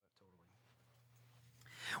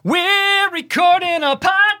We're recording a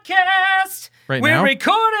podcast. Right We're now?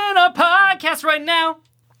 recording a podcast right now.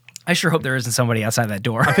 I sure hope there isn't somebody outside that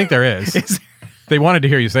door. I think there is. They wanted to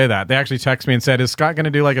hear you say that. They actually texted me and said, is Scott going to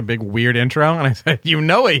do like a big weird intro? And I said, you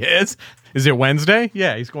know he is. Is it Wednesday?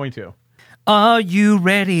 Yeah, he's going to. Are you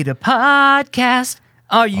ready to podcast?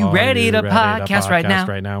 Are you ready to podcast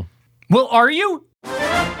right now? Well, are you?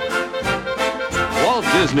 Walt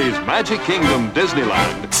Disney's Magic Kingdom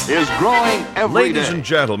Disneyland is growing every day. Ladies and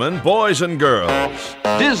gentlemen, boys and girls.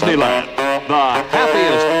 Disneyland, the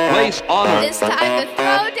happiest place on earth. It's time to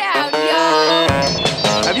throw down, y'all.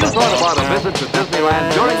 Have you thought about a visit to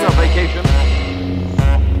Disneyland during your vacation?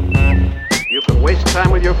 You can waste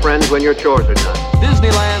time with your friends when your chores are done.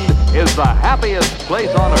 Disneyland is the happiest place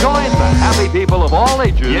on earth. Join the happy people of all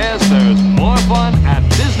ages. Yes, there's more fun at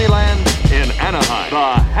Disneyland in Anaheim.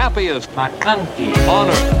 The happiest on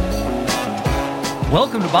earth.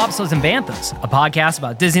 Welcome to Bobsleds and Banthas, a podcast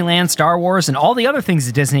about Disneyland, Star Wars, and all the other things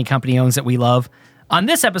the Disney company owns that we love. On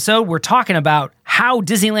this episode, we're talking about how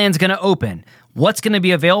Disneyland's going to open, what's going to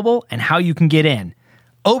be available, and how you can get in.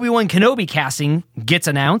 Obi-Wan Kenobi casting gets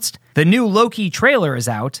announced. The new Loki trailer is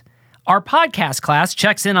out. Our podcast class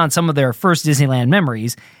checks in on some of their first Disneyland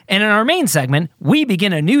memories. And in our main segment, we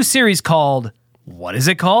begin a new series called... What is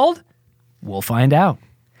it called? We'll find out.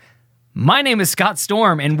 My name is Scott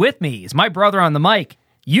Storm, and with me is my brother on the mic.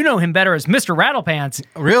 You know him better as Mr. Rattlepants.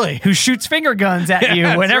 Really? Who shoots finger guns at you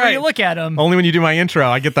whenever you look at him. Only when you do my intro,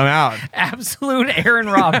 I get them out. Absolute Aaron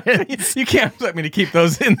Robbins. You can't expect me to keep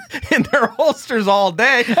those in their holsters all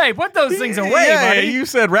day. Hey, put those things away, buddy. You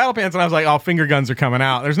said Rattlepants, and I was like, oh, finger guns are coming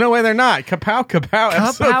out. There's no way they're not. Kapow, kapow,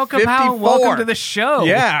 episode 54. Welcome to the show.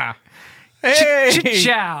 Yeah. Hey.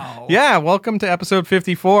 Ciao. Yeah, welcome to episode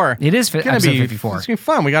 54. It is episode 54. It's going to be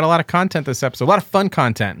fun. We got a lot of content this episode. A lot of fun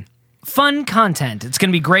content. Fun content. It's going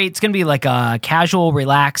to be great. It's going to be like a casual,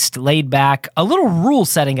 relaxed, laid back, a little rule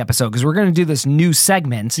setting episode because we're going to do this new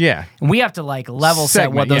segment. Yeah. And we have to like level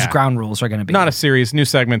set what those ground rules are going to be. Not a series. New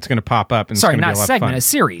segment's going to pop up. And Sorry, it's not be a lot segment, of fun. a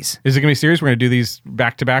series. Is it going to be a series? We're going to do these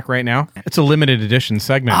back to back right now. It's a limited edition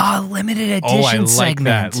segment. Limited edition segment.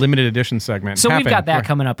 That. Limited edition segment. So we've got that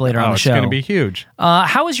coming up later on the show. It's going to be huge.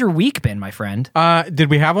 How has your week been, my friend? Did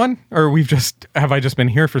we have one? Or have I just been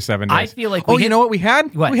here for 7 days? I feel like you know what we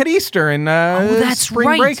had? What? We had Easter and that's spring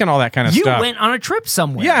right. break and all that kind of stuff. You went on a trip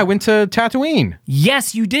somewhere. Yeah, I went to Tatooine.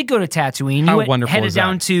 Yes, you did go to Tatooine. How You wonderful headed is that?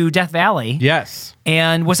 down to Death Valley. Yes.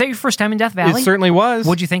 And was that your first time in Death Valley? It certainly was.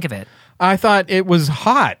 What'd you think of it? I thought it was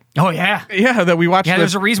hot. Oh, yeah. Yeah, that we watched. Yeah,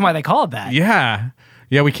 there's a reason why they call it that. Yeah.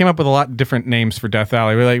 Yeah, we came up with a lot of different names for Death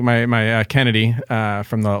Valley. We like my Kennedy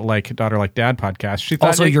from the Like Daughter Like Dad podcast. She thought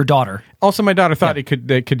Also, your daughter. Also, my daughter thought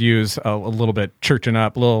they could use a little bit churching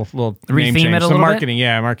up, a little name Retheme change, it a some little marketing.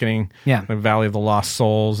 Yeah, marketing. Yeah. The Valley of the Lost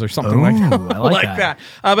Souls or something like that. I like that.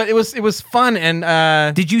 But it was fun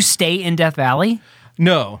and Did you stay in Death Valley?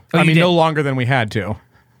 no, Oh, I you mean did? no longer than we had to.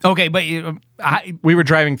 Okay, but We were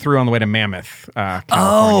driving through on the way to Mammoth, California.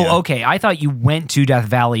 oh, okay. I thought you went to Death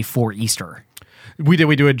Valley for Easter. We did.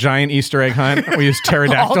 We do a giant Easter egg hunt. We use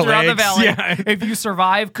pterodactyl All throughout eggs. the valley. Yeah. If you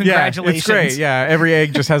survive, congratulations. Yeah, it's great. Yeah, every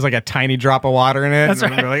egg just has like a tiny drop of water in it. That's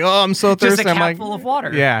and right. We're like, oh, I'm so thirsty. Just a I'm cap like, full of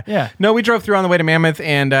water. Yeah. Yeah. No, we drove through on the way to Mammoth,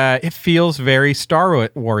 and it feels very Star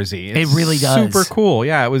Warsy. It really does. Super cool.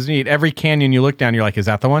 Yeah, it was neat. Every canyon you look down, you're like, is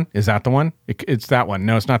that the one? Is that the one? It's that one.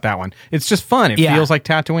 No, it's not that one. It's just fun. It feels like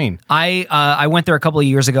Tatooine. I went there a couple of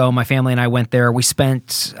years ago. My family and I went there. We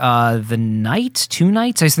spent the night, 2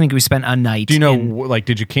 nights. I think we spent a night. Do you know,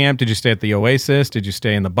 did you camp? Did you stay at the Oasis? Did you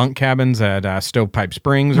stay in the bunk cabins at Stovepipe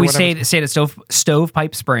Springs? Or we whatever? stayed at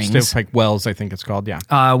Stovepipe Springs. Stovepipe Wells, I think it's called.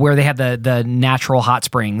 Yeah. Where they have the natural hot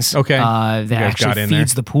springs. Okay. That got actually in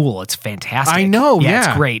feeds there. the pool. It's fantastic. I know, It's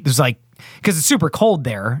yeah. great. There's like, because it's super cold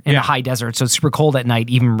there in the high desert, so it's super cold at night,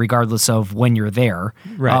 even regardless of when you're there,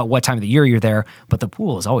 Right. what time of the year you're there. But the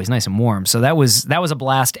pool is always nice and warm, so that was a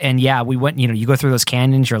blast. And yeah, we went. You go through those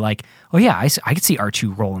canyons, you're like, oh yeah, I could see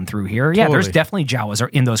R2 rolling through here. Yeah, there's Totally. definitely Jawas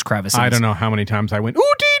in those crevices. I don't know how many times I went,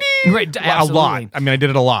 ooh, dee dee. Right, A absolutely. lot. I mean, I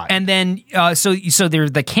did it a lot. And then, so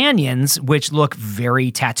there's the canyons, which look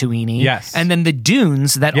very Tatooine-y. Yes. And then the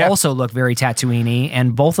dunes that also look very Tatooine-y,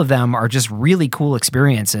 and both of them are just really cool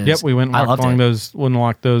experiences. Yep, we went and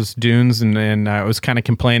walked those dunes, and I was kind of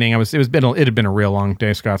complaining. It had been a real long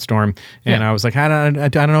day, Scott Storm, and I was like, I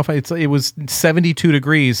don't know if it was 72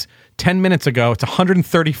 degrees 10 minutes ago. It's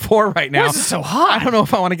 134 right now. Why is it so hot? I don't know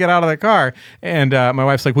if I want to get out of the car. And my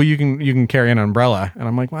wife's like, well, you can carry an umbrella. And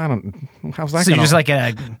I'm like, well, how's that So going you're just like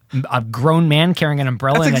a grown man carrying an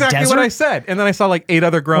umbrella That's in exactly a desert? what I said. And then I saw like 8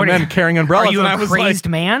 other grown men carrying umbrellas. Are you and a I was crazed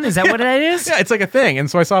man? Is that what it is? Yeah, it's like a thing. And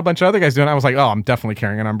so I saw a bunch of other guys doing it. I was like, oh, I'm definitely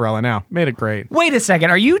carrying an umbrella now. Made it great. Wait a second.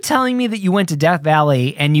 Are you telling me that you went to Death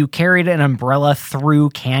Valley and you carried an umbrella through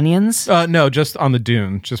canyons? No, just on the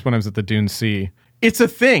dune. Just when I was at the Dune Sea. It's a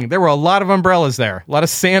thing. There were a lot of umbrellas there. A lot of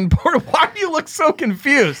sandboard. Why do you look so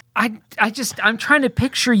confused? I'm trying to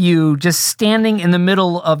picture you just standing in the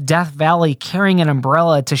middle of Death Valley carrying an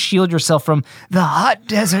umbrella to shield yourself from the hot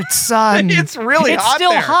desert sun. It's really hot It's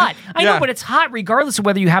still there. hot. I Yeah. know, but it's hot regardless of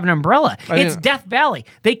whether you have an umbrella. It's Death Valley.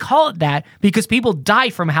 They call it that because people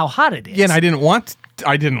die from how hot it is. Yeah, and I didn't want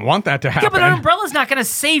that to happen. Yeah, but an umbrella's not going to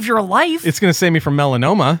save your life. It's going to save me from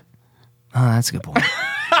melanoma. Oh, that's a good point.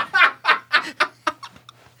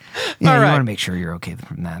 Yeah, All you right. want to make sure you're okay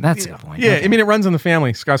from that. That's a good point. Yeah, Okay. I mean, it runs in the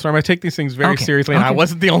family, Scott Storm. I take these things very Okay. seriously, and I Okay.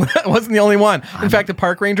 wasn't the only one. In fact, a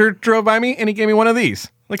park ranger drove by me, and he gave me one of these,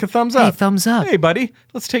 like a thumbs up. Hey, thumbs up. Hey, buddy,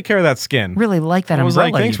 let's take care of that skin. Really like that I was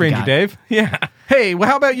umbrella. like, thanks, you've Ranger got. Dave. Yeah. Hey, well,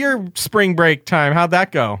 how about your spring break time? How'd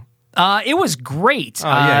that go? It was great. Oh,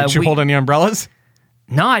 yeah. Did you hold any umbrellas?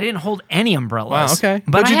 No, I didn't hold any umbrellas. Wow, okay.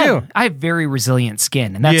 But What'd you do? I have very resilient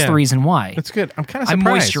skin, and that's Yeah. the reason why. That's good. I'm kind of I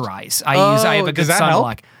surprised. moisturize. I have a good does that help?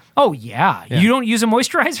 sunblock. Oh, yeah. You don't use a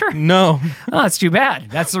moisturizer? No. Oh, that's too bad.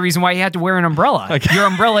 That's the reason why you had to wear an umbrella. Your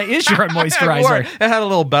umbrella is your I wore moisturizer. it. It had a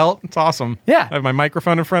little belt. It's awesome. Yeah. I have my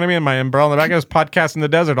microphone in front of me and my umbrella in the back. I was podcasting in the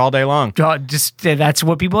desert all day long. That's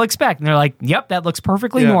what people expect. And they're like, yep, that looks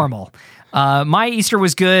perfectly Yeah. normal. My Easter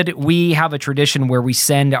was good. We have a tradition where we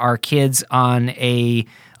send our kids on a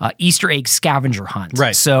Easter egg scavenger hunt.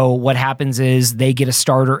 Right. So what happens is they get a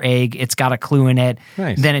starter egg. It's got a clue in it.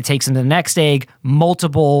 Nice. Then it takes them to the next egg.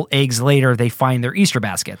 Multiple eggs later, they find their Easter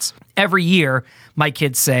baskets. Every year, my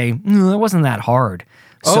kids say, it wasn't that hard.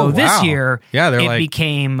 So Oh, this wow. year, Yeah, they're it like-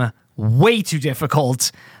 became way too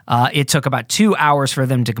difficult. It took about 2 hours for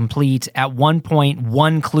them to complete. At one point,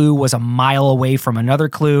 one clue was a mile away from another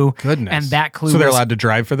clue. Goodness. And that clue So they're was, allowed to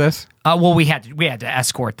drive for this? well, we had to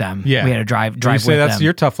escort them. Yeah. We had to drive You with say that's them.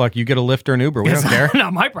 your tough luck. You get a Lyft or an Uber. We don't care.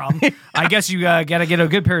 Not my problem. I guess you got to get a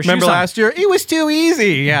good pair of Remember shoes on. last year? It was too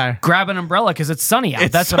easy. Yeah. Grab an umbrella because it's sunny out.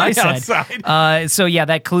 It's That's what I sunny said. outside. So yeah,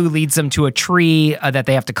 that clue leads them to a tree that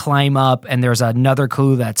they have to climb up, and there's another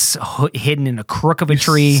clue that's hidden in a crook of a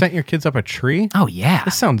tree. Sent your kids up a tree? Oh yeah,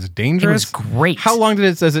 This sounds dangerous. It was great. How long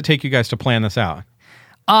does it take you guys to plan this out?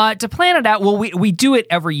 To plan it out, well, we do it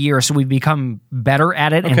every year, so we become better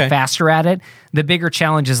at it Okay. and faster at it. The bigger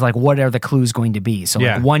challenge is like, what are the clues going to be? So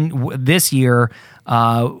Yeah. this year,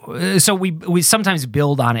 so we sometimes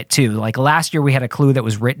build on it too. Like last year, we had a clue that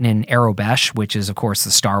was written in Arabesh, which is of course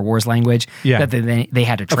the Star Wars language Yeah. that they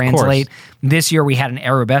had to translate. This year we had an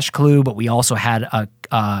Arabesh clue, but we also had a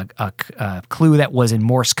clue that was in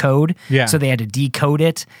Morse code. Yeah. So they had to decode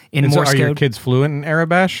it in And so Morse are code. your kids fluent in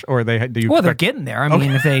Arabesh, or do you? Well, they're expect- getting there. I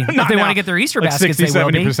mean, if they want now. to get their Easter Like baskets, 60, they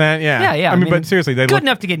will be. 70%, yeah. Yeah. I mean, but seriously, they good look-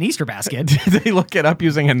 enough to get an Easter basket. Do they look it up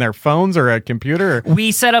using in their phones or a computer? Or?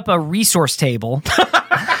 We set up a resource table.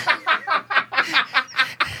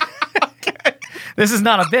 This is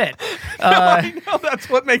not a bit. I know, that's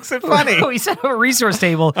what makes it funny. We set up a resource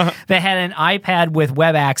table that had an iPad with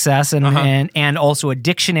web access and also a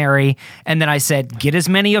dictionary. And then I said, get as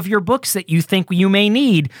many of your books that you think you may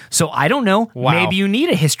need. So I don't know. Wow. Maybe you need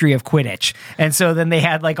a history of Quidditch. And so then they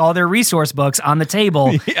had like all their resource books on the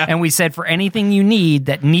table. Yeah. And we said, for anything you need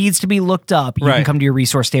that needs to be looked up, you can Right. come to your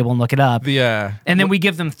resource table and look it up. The And then we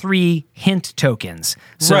give them 3 hint tokens.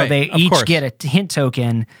 So Right, they of each course. get a hint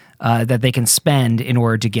token that they can spend in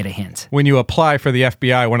order to get a hint. when you apply for the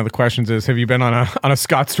FBI, one of the questions is, have you been on a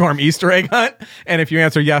Scott Storm Easter egg hunt? And if you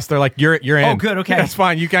answer yes, they're like, you're in. Oh, good, okay. That's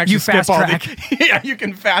fine. You can actually You skip fast all track. Yeah, you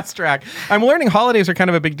can fast track. I'm learning holidays are kind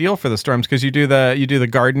of a big deal for the Storms because you do the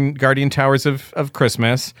Guardian Towers of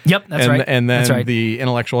Christmas. Yep, that's and, right. And then That's right. the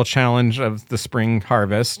intellectual challenge of the spring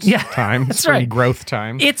harvest time, that's spring right. growth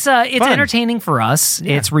time. It's Fun. entertaining for us.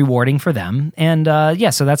 Yeah. It's rewarding for them. And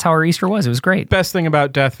so that's how our Easter was. It was great. Best thing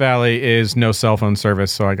about Death Valley is no cell phone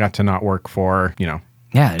service, so I got to not work for, Yeah,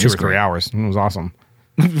 it 2 is or 3 great. hours. It was awesome.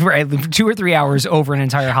 Right, 2 or 3 hours over an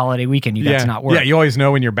entire holiday weekend, you got to not work. Yeah, you always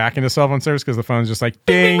know when you're back into cell phone service because the phone's just like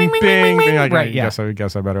ding, bing, bing, bing, bing, bing. bing. Like, Right, yeah. I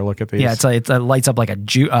guess I better look at these. Yeah, it lights up like a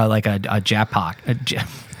Jackpot.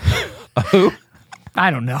 Who?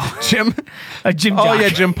 I don't know. Jim. A Jim Jock. Oh yeah,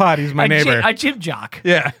 Jim Pot. He's my neighbor. A Jim Jock.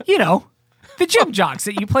 Yeah. You know. The gym jocks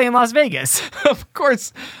that you play in Las Vegas. Of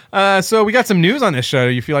course. So we got some news on this show.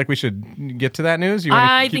 You feel like we should get to that news?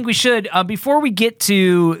 I think we should. Before we get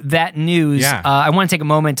to that news, I want to take a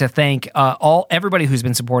moment to thank everybody who's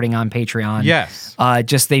been supporting on Patreon. Yes.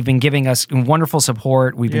 They've been giving us wonderful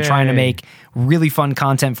support. We've been trying to make really fun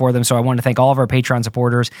content for them. So I want to thank all of our Patreon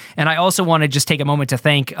supporters. And I also want to just take a moment to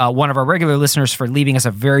thank one of our regular listeners for leaving us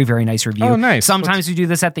a very, very nice review. Oh, nice. Sometimes we do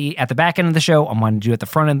this at the back end of the show. I want to do it at the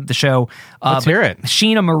front end of the show. Let's hear it.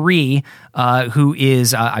 Sheena Marie, who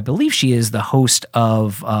is, I believe she is the host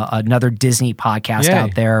of another Disney podcast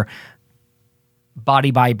out there,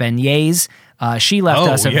 Body by Beignets. She left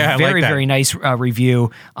us a very nice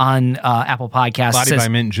review on Apple Podcasts. Body by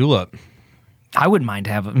Mint Julep. I wouldn't mind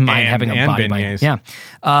having a body beignets.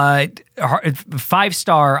 by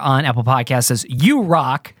 5-star on Apple Podcasts says, "You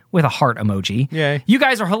rock," with a heart emoji. Yay. "You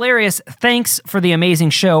guys are hilarious. Thanks for the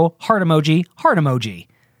amazing show." Heart emoji, heart emoji.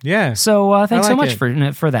 Yeah. So thanks so much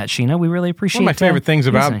it. for that, Sheena. We really appreciate it. One of my favorite things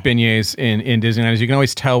about beignets in Disneyland is you can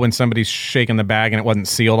always tell when somebody's shaking the bag and it wasn't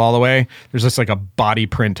sealed all the way. There's just like a body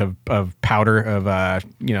print of powder of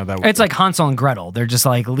It's like Hansel and Gretel. They're just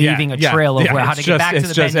like leaving a trail of how to get back to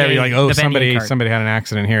the beignet. Somebody had an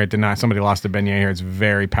accident here. It did not. Somebody lost a beignet here. It's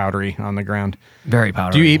very powdery on the ground. Very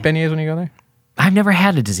powdery. Do you eat beignets when you go there? I've never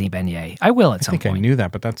had a Disney beignet. I will at some point. I knew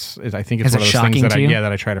that, but I think it's Is one it of those things shocking to you?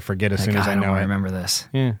 that I try to forget as soon as I know it. Remember this.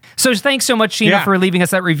 Yeah. So thanks so much, Sheena, for leaving us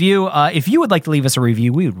that review. If you would like to leave us a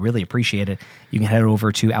review, we would really appreciate it. You can head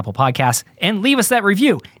over to Apple Podcasts and leave us that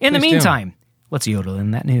review. In the meantime, let's yodel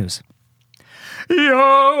in that news.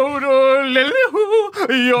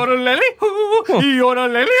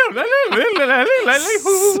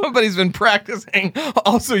 Somebody's been practicing.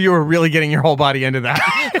 Also, you were really getting your whole body into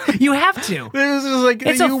that. You have to. This is like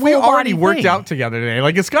we already worked out together today.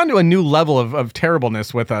 Like, it's gone to a new level of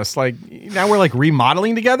terribleness with us. Like, now we're like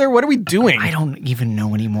remodeling together. What are we doing? I don't even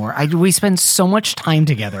know anymore. We spend so much time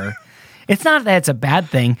together. It's not that it's a bad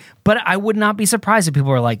thing, but I would not be surprised if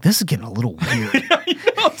people are like, "This is getting a little weird."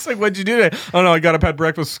 It's like, "What'd you do today?" "Oh no, I got up, had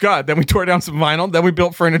breakfast with Scott. Then we tore down some vinyl. Then we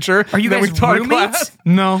built furniture. Are you then guys we taught roommates? Class."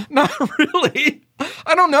 No, not really.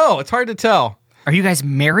 I don't know. It's hard to tell. Are you guys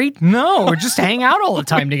married? No, we're just hang out all the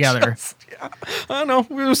time together. I don't know.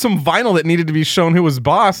 There was some vinyl that needed to be shown who was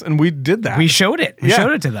boss, and we did that. We showed it. We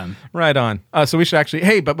showed it to them. Right on. So we should actually...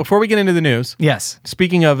 Hey, but before we get into the news... Yes.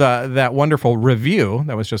 Speaking of that wonderful review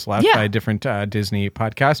that was just left by a different Disney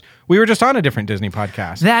podcast, we were just on a different Disney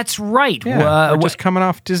podcast. That's right. Yeah, we're just coming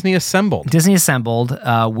off Disney Assembled. Disney Assembled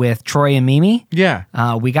with Troy and Mimi. Yeah.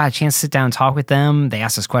 We got a chance to sit down and talk with them. They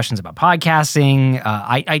asked us questions about podcasting.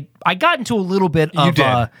 I got into a little bit of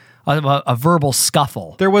a verbal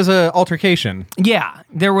scuffle. There was an altercation. Yeah,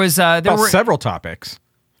 there was. There were several topics.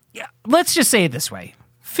 Yeah, let's just say it this way: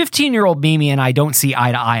 15-year-old Mimi and I don't see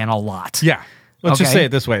eye to eye on a lot. Yeah, let's just say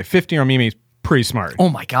it this way: 15-year-old Mimi's pretty smart. Oh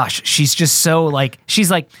my gosh, she's just so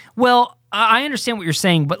she's like, well, I understand what you're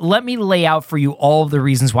saying, but let me lay out for you all of the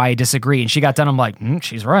reasons why I disagree. And she got done. I'm like,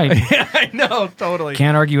 she's right. Yeah, I know, totally.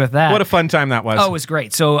 Can't argue with that. What a fun time that was. Oh, it was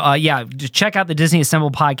great. So, just check out the Disney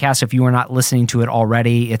Assembled podcast if you are not listening to it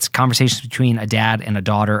already. It's conversations between a dad and a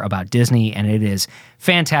daughter about Disney, and it is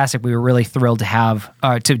fantastic. We were really thrilled to have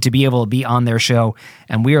to be able to be on their show,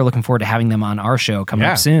 and we are looking forward to having them on our show coming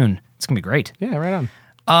up soon. It's gonna be great. Yeah, right on.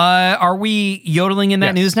 Are we yodeling in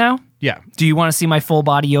that news now? Yeah. Do you want to see my full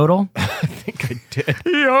body yodel? I think I did.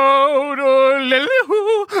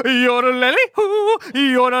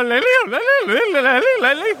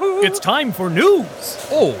 It's time for news.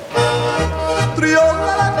 Oh.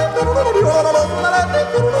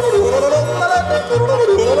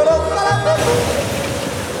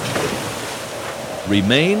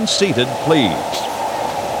 Remain seated, please.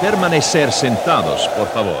 Permanecer sentados, por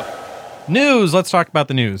favor. News. Let's talk about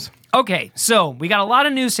the news. Okay, so we got a lot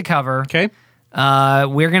of news to cover. Okay.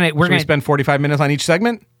 We're gonna spend 45 minutes on each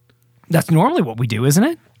segment. That's normally what we do, isn't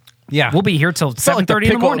it? Yeah. We'll be here till 7:30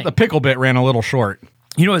 in the morning. The pickle bit ran a little short.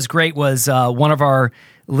 You know what was great was one of our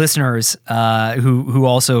listeners who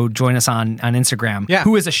also join us on Instagram,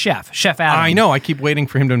 who is a chef, Chef Adam. I know. I keep waiting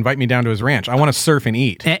for him to invite me down to his ranch. I want to surf and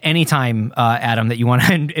eat. Anytime, Adam, that you want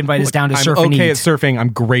to invite us down to surf and eat. I'm okay at surfing.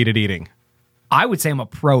 I'm great at eating. I would say I'm a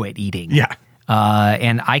pro at eating. Yeah.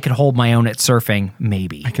 And I could hold my own at surfing,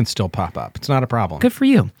 maybe. I can still pop up. It's not a problem. Good for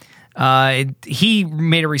you. He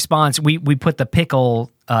made a response. We put the pickle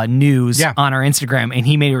news on our Instagram, and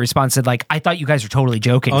he made a response, said, I thought you guys were totally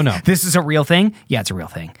joking. Oh, no. This is a real thing? Yeah, it's a real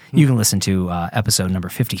thing. You can listen to episode number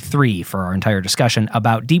 53 for our entire discussion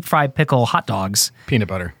about deep fried pickle hot dogs. Peanut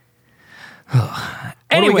butter.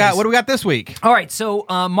 Anyways, what do we got this week? All right, so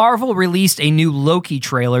Marvel released a new Loki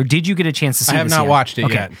trailer. Did you get a chance to see this? I have not watched it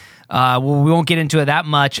yet. Well, we won't get into it that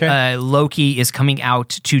much. Okay. Loki is coming out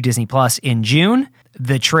to Disney Plus in June.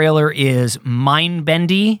 The trailer is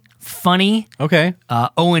mind-bendy, funny. Okay.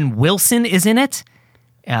 Owen Wilson is in it.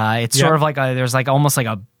 It's sort of like there's like almost like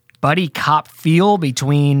a buddy cop feel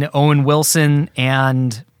between Owen Wilson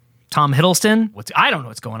and Tom Hiddleston. I don't know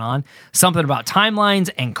what's going on. Something about timelines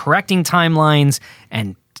and correcting timelines,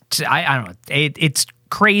 and I don't know. It's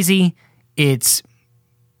crazy. It's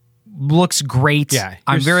looks great. Yeah,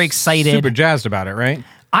 I'm very excited. Super jazzed about it, right?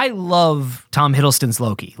 I love Tom Hiddleston's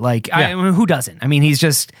Loki. I mean, who doesn't? I mean, he's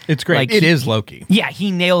just... It's great. Like, it is Loki. Yeah, he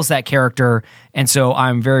nails that character. And so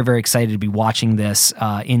I'm very, very excited to be watching this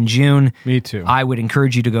in June. Me too. I would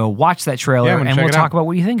encourage you to go watch that trailer, and we'll talk about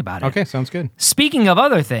what you think about it. Okay, sounds good. Speaking of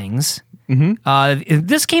other things,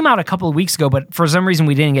 this came out a couple of weeks ago, but for some reason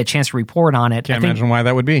we didn't get a chance to report on it. Can't imagine why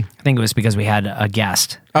that would be. I think it was because we had a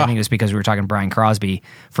guest. I think it was because we were talking to Brian Crosby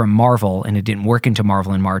from Marvel, and it didn't work into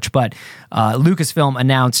Marvel in March. But Lucasfilm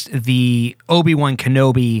announced the Obi-Wan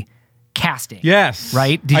Kenobi casting. Yes.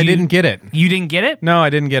 Right? I didn't get it. You didn't get it? No, I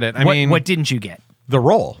didn't get it. What didn't you get? The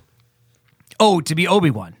role. Oh, to be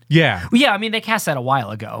Obi-Wan. Yeah. Well, yeah, I mean, they cast that a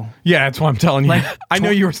while ago. Yeah, that's what I'm telling you. I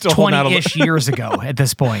know you were still holding out 20-ish years ago at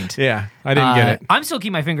this point. Yeah, I didn't get it. I'm still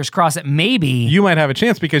keeping my fingers crossed that maybe... You might have a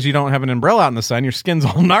chance because you don't have an umbrella out in the sun. Your skin's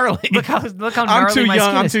all gnarly. Look how gnarly I'm too my young.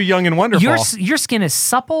 skin I'm is. too young and wonderful. Your skin is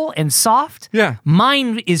supple and soft. Yeah.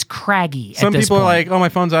 Mine is craggy Some at this people point. are like, oh, my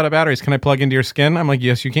phone's out of batteries. Can I plug into your skin? I'm like,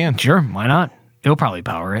 yes, you can. Sure, why not? It'll probably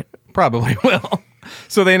power it. Probably will.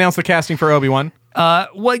 So they announced the casting for Obi-Wan.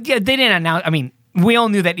 Well, yeah, they didn't announce... I mean, we all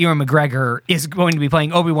knew that Ewan McGregor is going to be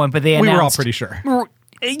playing Obi-Wan, but they announced... We were all pretty sure.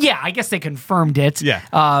 Yeah, I guess they confirmed it. Yeah.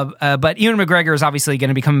 But Ewan McGregor is obviously going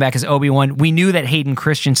to be coming back as Obi-Wan. We knew that Hayden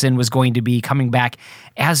Christensen was going to be coming back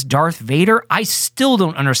as Darth Vader. I still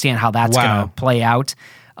don't understand how that's going to play out.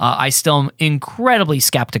 I still am incredibly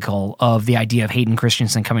skeptical of the idea of Hayden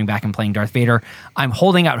Christensen coming back and playing Darth Vader. I'm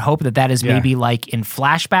holding out hope that is maybe like in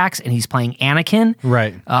flashbacks and he's playing Anakin.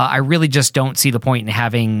 Right. I really just don't see the point in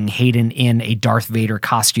having Hayden in a Darth Vader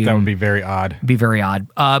costume. That would be very odd.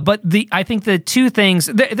 But I think the two things,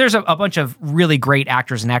 there's a bunch of really great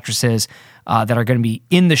actors and actresses that are going to be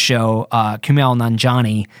in the show. Kumail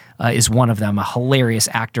Nanjiani is one of them, a hilarious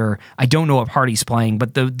actor. I don't know what part he's playing,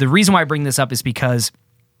 but the reason why I bring this up is because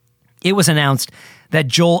it was announced that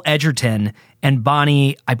Joel Edgerton and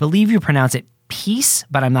Bonnie, I believe you pronounce it Peace,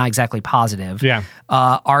 but I'm not exactly positive,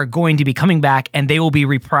 are going to be coming back, and they will be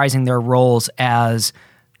reprising their roles as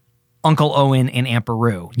Uncle Owen and Aunt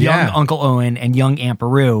Beru. Young Uncle Owen and young Aunt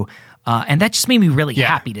Beru. And that just made me really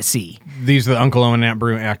happy to see. These are the Uncle Owen and Aunt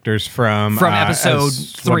Beru actors from episode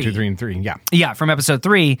 3. 1, 2, 3, and 3. Yeah. Yeah, from episode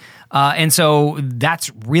 3. And so that's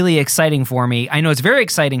really exciting for me. I know it's very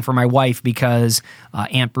exciting for my wife because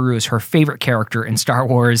Aunt Beru is her favorite character in Star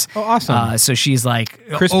Wars. Oh, awesome. So she's like...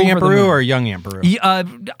 Crispy Aunt Beru or young Aunt Beru?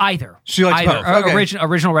 Either. She likes both. Okay.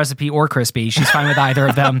 Original recipe or crispy. She's fine with either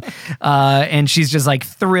of them. And she's just like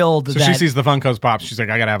thrilled so that... she sees the Funko's Pops. She's like,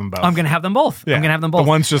 I got to have them both. I'm going to have them both. Yeah. I'm going to have them both. The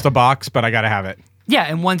one's just a box, but I got to have it. Yeah,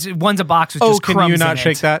 and one's a box with just crumbs in it. Can you not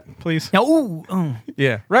shake that, please? No, ooh.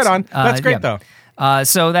 Yeah, right on. That's great, though.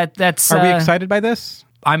 So that's... Are we excited by this?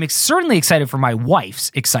 I'm certainly excited for my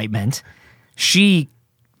wife's excitement. She...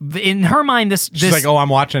 In her mind, She's like, oh, I'm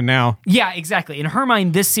watching now. Yeah, exactly. In her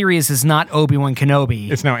mind, this series is not Obi-Wan Kenobi.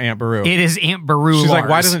 It's now Aunt Beru. It is Aunt Beru. She's like,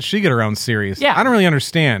 why doesn't she get her own series? Yeah. I don't really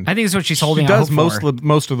understand. I think it's what she's holding out. She does does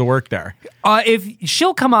most of the work there. If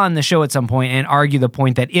she'll come on the show at some point and argue the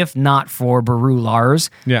point that if not for Beru Lars,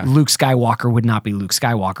 Luke Skywalker would not be Luke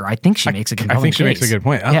Skywalker. I think she makes a compelling I think she case. makes a good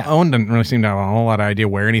point. Yeah. Owen doesn't really seem to have a whole lot of idea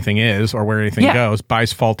where anything is or where anything goes.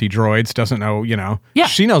 Buys faulty droids, doesn't know, Yeah.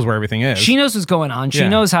 She knows where everything is. She knows what's going on. She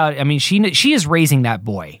knows how, she is raising that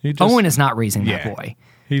boy. Owen is not raising that boy.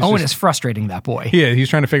 Owen is frustrating that boy. Yeah, he's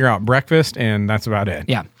trying to figure out breakfast, and that's about it.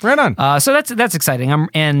 Yeah. Right on. So that's exciting.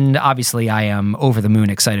 And obviously I am over the moon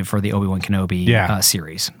excited for the Obi-Wan Kenobi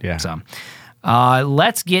series. Yeah. So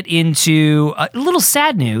let's get into a little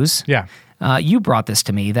sad news. Yeah. You brought this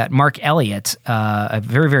to me, that Mark Elliott, a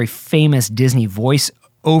very, very famous Disney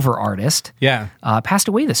voice-over artist, passed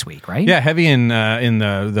away this week, right? Yeah, heavy in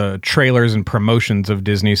the trailers and promotions of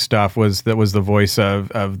Disney stuff was the voice of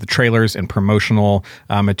the trailers and promotional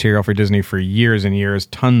material for Disney for years and years.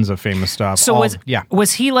 Tons of famous stuff. So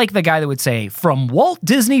was he like the guy that would say from Walt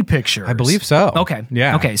Disney Pictures? I believe so. Okay.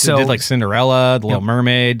 Yeah. Okay. So did like Cinderella, The Little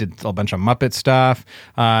Mermaid, did a bunch of Muppet stuff.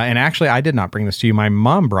 And actually, I did not bring this to you. My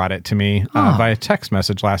mom brought it to me via text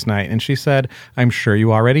message last night, and she said, "I'm sure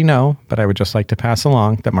you already know, but I would just like to pass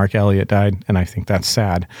along that Mark Elliott died, and I think that's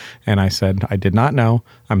sad." And I said, "I did not know.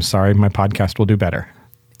 I'm sorry. My podcast will do better."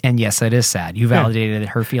 And yes, that is sad. You validated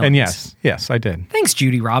her feelings. And yes, I did. Thanks,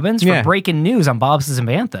 Judy Robbins, for breaking news on Bobsleds and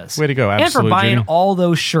Banthas. Way to go, absolute, and for buying Judy. all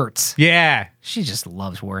those shirts. Yeah. She just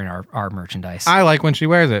loves wearing our merchandise. I like when she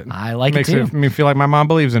wears it. I like Makes it too. Makes me feel like my mom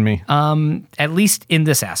believes in me. At least in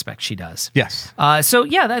this aspect, she does. Yes. So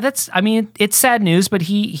yeah, that's. I mean, it's sad news, but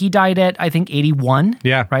he died at I think 81.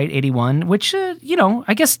 Yeah. Right, 81. Which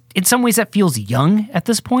I guess in some ways that feels young at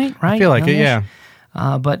this point, right? I feel like it. Youngish.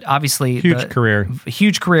 Yeah. But obviously,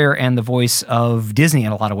 Huge career and the voice of Disney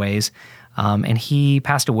in a lot of ways. And he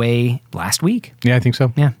passed away last week. Yeah, I think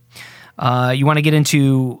so. Yeah. You want to get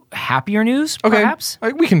into happier news, perhaps?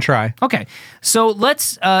 We can try. Okay. So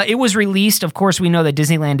let's, it was released. Of course, we know that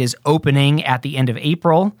Disneyland is opening at the end of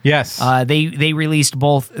April. Yes. They released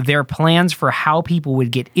both their plans for how people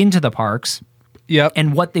would get into the parks. Yep.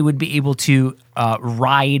 And what they would be able to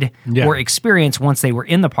ride or experience once they were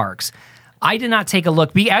in the parks. I did not take a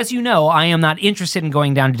look. As you know, I am not interested in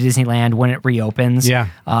going down to Disneyland when it reopens. Yeah.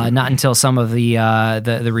 Not until some of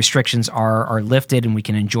the restrictions are lifted and we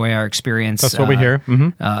can enjoy our experience. That's what we hear.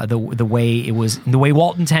 Mm-hmm. The way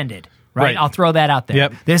Walt intended. Right? I'll throw that out there.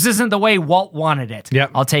 Yep. This isn't the way Walt wanted it.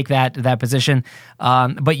 Yep. I'll take that position.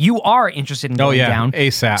 But you are interested in going down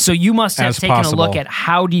ASAP. So you must have taken a look at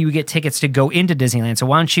how do you get tickets to go into Disneyland. So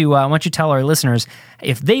why don't you tell our listeners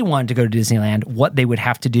if they wanted to go to Disneyland, what they would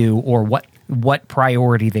have to do or what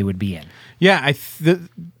priority they would be in. Yeah,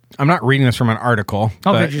 I'm not reading this from an article.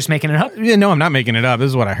 Oh, you're just making it up? Yeah, no, I'm not making it up. This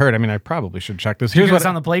is what I heard. I mean, I probably should check this. Here's what's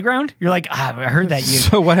on the playground? You're like, I heard that.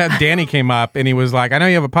 So what happened? Danny came up and he was like, I know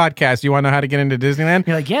you have a podcast. You want to know how to get into Disneyland?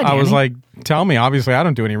 You're like, yeah, Danny. I was like, tell me. Obviously, I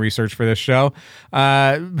don't do any research for this show.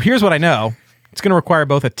 Here's what I know. It's going to require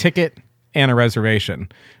both a ticket and a reservation.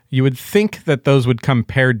 You would think that those would come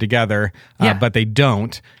paired together, but they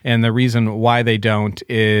don't. And the reason why they don't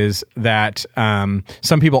is that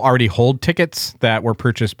some people already hold tickets that were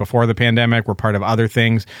purchased before the pandemic, were part of other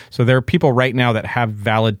things. So there are people right now that have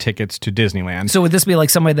valid tickets to Disneyland. So would this be like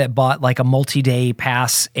somebody that bought like a multi-day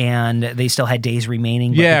pass and they still had days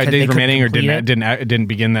remaining? Yeah, days remaining or didn't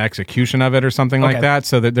begin the execution of it or something like that.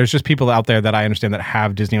 So there's just people out there that I understand that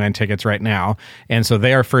have Disneyland tickets right now. And so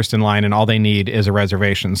they are first in line and all they need is a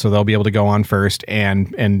reservation. So they'll be able to go on first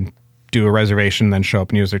and do a reservation, then show up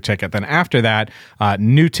and use their ticket. Then after that,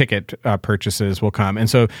 new ticket purchases will come. And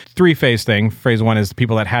so three-phase thing. Phase one is the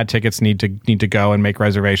people that had tickets need to go and make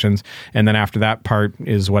reservations. And then after that part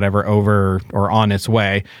is whatever over or on its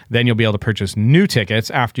way. Then you'll be able to purchase new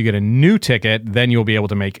tickets. After you get a new ticket, then you'll be able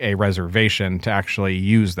to make a reservation to actually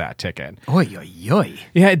use that ticket. Oy, oy, oy.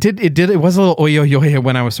 Yeah, it did. It was a little oy, oy, oy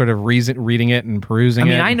when I was sort of reading it and perusing it.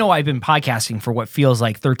 I mean, I know I've been podcasting for what feels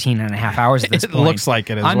like 13 and a half hours at this point. It looks like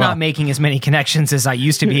it as well. I'm not making as many connections as I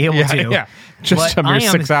used to be able to. Yeah, just a mere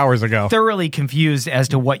 6 hours ago. Thoroughly confused as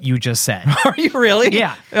to what you just said. Are you really?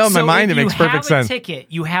 Yeah. Oh, my mind, it makes perfect sense. If you have a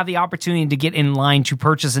ticket, you have the opportunity to get in line to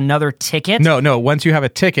purchase another ticket? No. Once you have a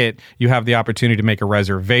ticket, you have the opportunity to make a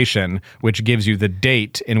reservation, which gives you the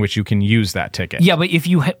date in which you can use that ticket. Yeah, but if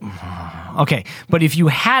you... but if you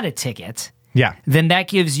had a ticket... Yeah. Then that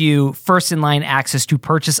gives you first in line access to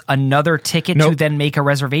purchase another ticket to then make a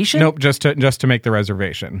reservation? Nope, just to make the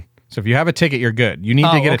reservation. So if you have a ticket, you're good. You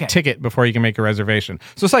need to get a ticket before you can make a reservation.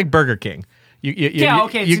 So it's like Burger King.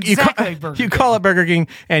 Like Burger King. Call it Burger King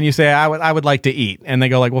and you say, I would like to eat. And they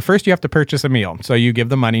go like, well, first you have to purchase a meal. So you give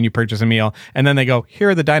them money and you purchase a meal. And then they go, here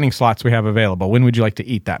are the dining slots we have available. When would you like to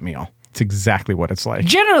eat that meal? It's exactly what it's like.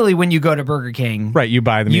 Generally, when you go to Burger King, right, you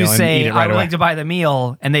buy the meal and eat it right away. I would like to buy the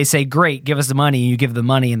meal, and they say, great, give us the money, and you give the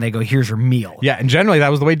money, and they go, here's your meal. Yeah, and generally that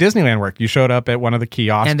was the way Disneyland worked. You showed up at one of the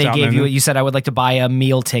kiosks, and they gave you said, I would like to buy a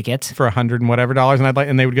meal ticket for $100 and whatever,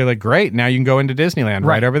 and they would go like, great, now you can go into Disneyland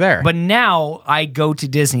right over there. But now I go to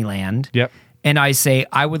Disneyland, and I say,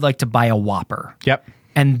 I would like to buy a Whopper. Yep.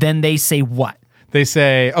 And then they say what? They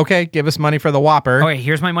say, okay, give us money for the Whopper. Okay,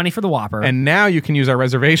 here's my money for the Whopper. And now you can use our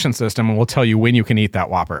reservation system and we'll tell you when you can eat that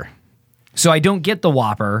Whopper. So I don't get the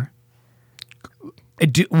Whopper.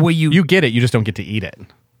 You get it, you just don't get to eat it.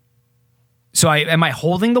 So am I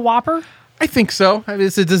holding the Whopper? I think so. It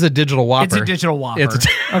is a digital Whopper. It's a digital Whopper.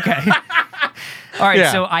 Okay. All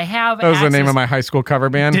right, so I have that was the name of my high school cover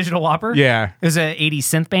band. Digital Whopper? Yeah. It was an 80s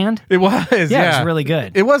synth band? It was, yeah. It was really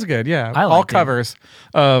good. It was good, yeah. I liked all covers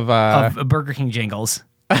of Burger King jingles.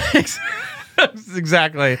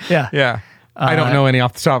 Exactly. Yeah. I don't know any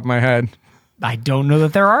off the top of my head. I don't know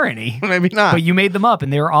that there are any. Maybe not. But you made them up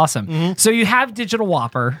and they were awesome. Mm-hmm. So you have Digital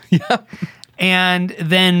Whopper. Yep. And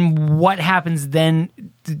then what happens then?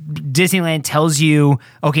 Disneyland tells you,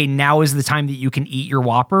 okay, now is the time that you can eat your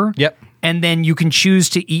Whopper. Yep. And then you can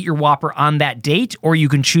choose to eat your Whopper on that date, or you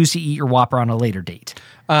can choose to eat your Whopper on a later date.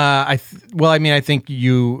 I think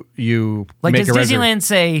you Like, make does Disneyland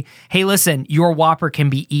say, hey, listen, your Whopper can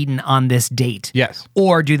be eaten on this date? Yes.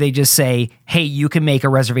 Or do they just say, hey, you can make a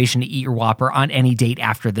reservation to eat your Whopper on any date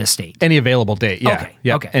after this date? Any available date, yeah. Okay,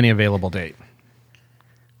 Yeah, okay. Any available date.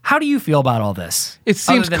 How do you feel about all this? It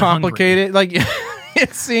seems Other than complicated. Like,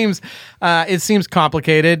 it seems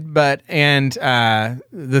complicated, but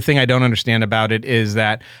the thing I don't understand about it is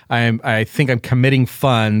that I think I'm committing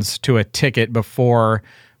funds to a ticket before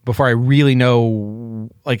I really know,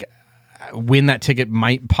 like, when that ticket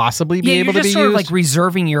might possibly be able to be used. You're just sort of like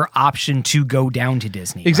reserving your option to go down to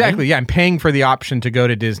Disney. Exactly. Right? Yeah, I'm paying for the option to go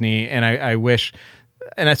to Disney, and I wish.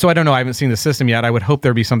 And so I don't know. I haven't seen the system yet. I would hope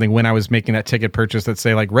there'd be something when I was making that ticket purchase that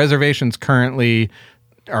say, like, reservations currently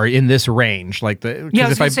are in this range. Like I was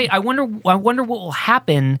going to say, I wonder what will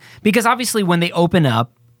happen, because obviously when they open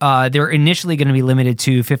up, they're initially going to be limited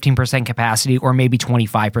to 15% capacity or maybe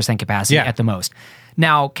 25% capacity at the most.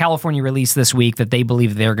 Now, California released this week that they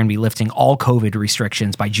believe they're going to be lifting all COVID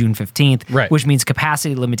restrictions by June 15th, which means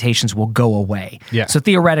capacity limitations will go away. Yeah. So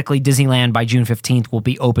theoretically, Disneyland by June 15th will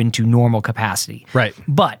be open to normal capacity. Right.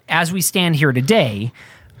 But as we stand here today,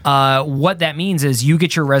 what that means is you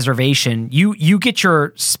get your reservation, you get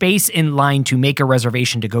your space in line to make a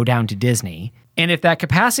reservation to go down to Disney. And if that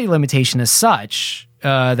capacity limitation is such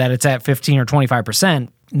that it's at 15 or 25%,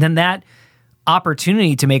 then that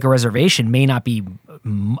opportunity to make a reservation may not be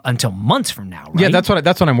until months from now, right? Yeah, that's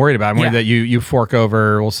what I'm worried about. I'm worried that you fork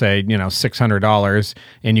over, we'll say, $600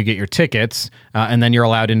 and you get your tickets, and then you're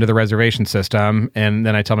allowed into the reservation system. And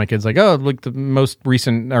then I tell my kids, like, oh, look, the most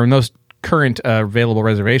recent or most current available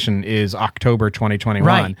reservation is October 2021.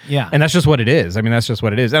 Right, yeah. And that's just what it is. I mean, that's just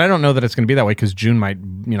what it is. And I don't know that it's going to be that way because June might,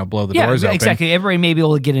 blow the doors open. Exactly. Everybody may be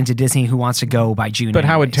able to get into Disney who wants to go by June. But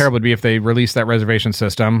how terrible would it be if they release that reservation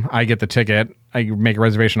system, I get the ticket, I make a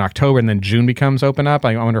reservation in October, and then June becomes open up?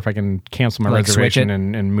 I wonder if I can cancel my reservation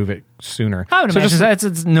and move it sooner. I would imagine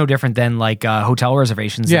it's no different than like hotel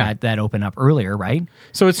reservations that open up earlier, right?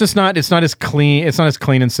 So it's not as clean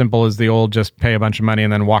and simple as the old just pay a bunch of money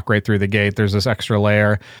and then walk right through the gate. There's this extra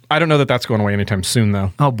layer. I don't know that that's going away anytime soon,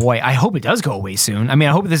 though. Oh boy, I hope it does go away soon. I mean,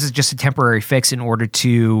 I hope this is just a temporary fix in order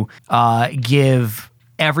to give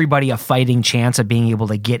everybody a fighting chance of being able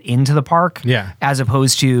to get into the park, as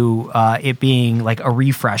opposed to it being like a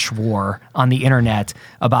refresh war on the internet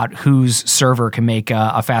about whose server can make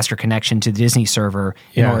a faster connection to the Disney server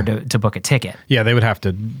in order to book a ticket. Yeah, they would have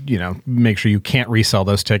to, make sure you can't resell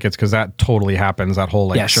those tickets because that totally happens. That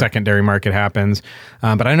whole secondary market happens.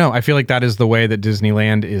 But I don't know. I feel like that is the way that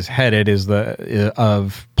Disneyland is headed,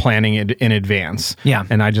 of planning it in advance. Yeah.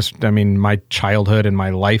 And my childhood and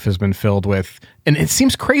my life has been filled with. And it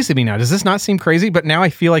seems crazy to me now. Does this not seem crazy? But now I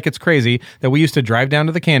feel like it's crazy that we used to drive down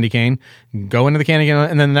to the Candy Cane, go into the Candy Cane,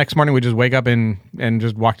 and then the next morning we just wake up and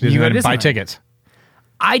just walk to Disneyland and buy tickets.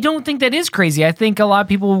 I don't think that is crazy. I think a lot of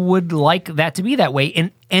people would like that to be that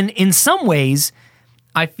way. And in some ways,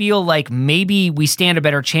 I feel like maybe we stand a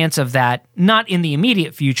better chance of that, not in the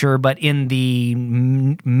immediate future, but in the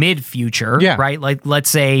mid-future, right? Like, let's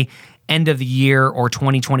say end of the year or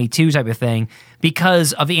 2022 type of thing,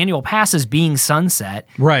 because of the annual passes being sunset.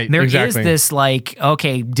 Right, There is this like,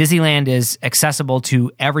 okay, Disneyland is accessible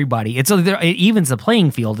to everybody. It evens the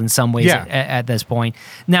playing field in some ways at this point.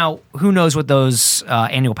 Now, who knows what those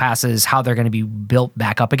annual passes, how they're going to be built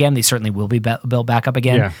back up again. They certainly will be built back up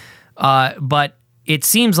again. Yeah. But it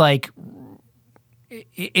seems like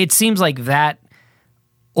that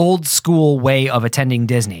old school way of attending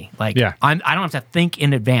Disney. Like, I don't have to think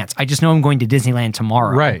in advance. I just know I'm going to Disneyland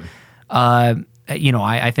tomorrow. Right.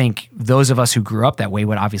 I think those of us who grew up that way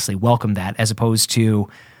would obviously welcome that, as opposed to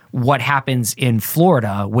what happens in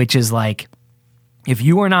Florida, which is like, if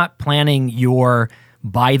you are not planning your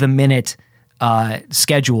by the minute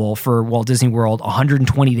schedule for Walt Disney World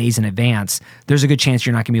 120 days in advance, there's a good chance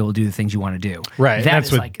you're not going to be able to do the things you want to do. Right.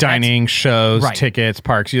 That's with dining, shows, tickets,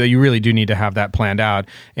 parks. You really do need to have that planned out.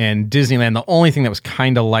 And Disneyland, the only thing that was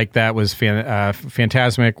kind of like that was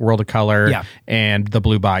Fantasmic, World of Color, and the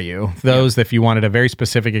Blue Bayou. Those, if you wanted a very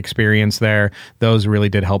specific experience there, those really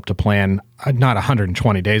did help to plan, not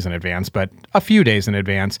 120 days in advance, but a few days in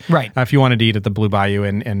advance. Right. If you wanted to eat at the Blue Bayou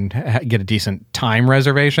and get a decent time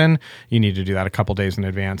reservation, you need to do that a couple days in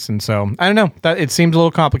advance. And so I don't know, that it seems a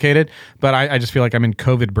little complicated, but I just feel like I'm in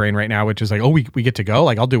COVID brain right now, which is like, oh, we get to go,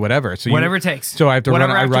 like I'll do whatever. So whatever it takes. So I have to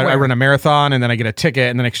I run a marathon, and then I get a ticket,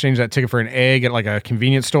 and then exchange that ticket for an egg at like a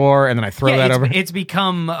convenience store, and then I throw that over. It's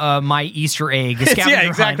become my Easter egg.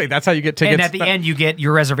 Exactly. That's how you get tickets. And at the end, you get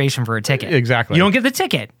your reservation for a ticket. Exactly. You don't get the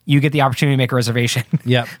ticket. You get the opportunity to make a reservation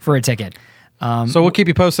for a ticket. So we'll keep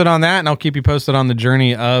you posted on that, and I'll keep you posted on the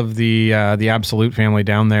journey of the Absolute family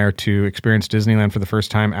down there to experience Disneyland for the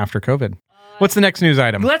first time after COVID. What's the next news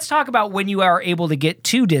item? Let's talk about when you are able to get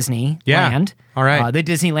to Disneyland. Yeah. All right. The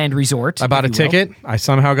Disneyland Resort. I bought a ticket. I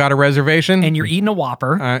somehow got a reservation. And you're eating a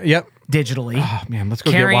Whopper. Yep. Digitally. Oh, man, let's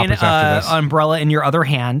go carrying get Whoppers after this. An umbrella in your other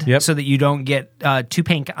hand Yep. so that you don't get too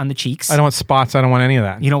pink on the cheeks. I don't want spots. I don't want any of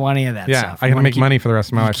that. You don't want any of that stuff. I got to make money for the rest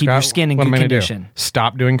of my life. Keep your skin in what good am I gonna condition. Do?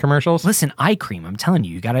 Stop doing commercials? Listen, eye cream. I'm telling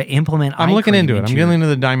you, you got to implement eye cream. I'm looking into it. I'm getting into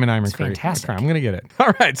the Diamond Eye Cream. Fantastic. Okay, I'm going to get it.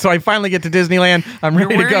 All right, so I finally get to Disneyland. I'm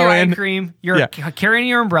ready You're to go wearing in. your eye cream. You're carrying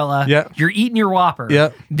your umbrella. Yep. You're eating your Whopper.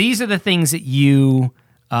 Yep. These are the things that you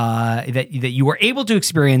that you were able to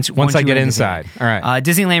experience once I get you inside. All right.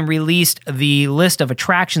 Disneyland released the list of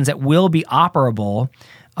attractions that will be operable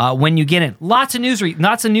when you get in. Lots of news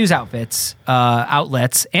outlets,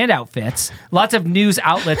 and outfits. Lots of news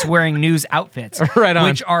outlets wearing news outfits, Right on.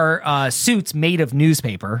 which are suits made of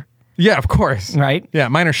newspaper. Yeah, of course. Right. Yeah,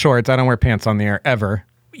 mine are shorts. I don't wear pants on the air ever.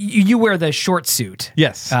 You wear the short suit.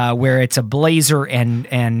 Yes. Where it's a blazer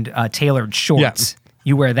and tailored shorts. Yeah.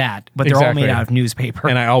 You wear that, but they're all made out of newspaper.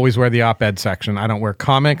 And I always wear the op-ed section. I don't wear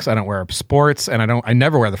comics. I don't wear sports, and I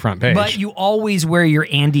never wear the front page. But you always wear your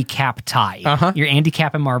Andy Cap tie. Your Andy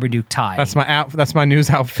Cap and Marmaduke tie. That's my news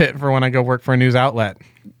outfit for when I go work for a news outlet.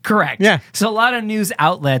 Correct. Yeah. So a lot of news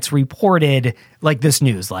outlets reported like this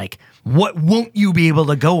news, like what won't you be able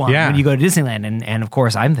to go on when you go to Disneyland? And of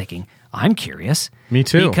course, I'm thinking, I'm curious. Me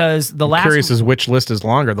too. Because I'm curious as which list is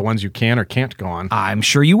longer, the ones you can or can't go on. I'm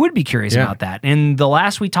sure you would be curious about that. And the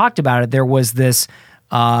last we talked about it, there was this,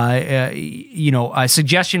 a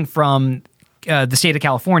suggestion from the state of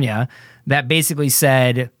California that basically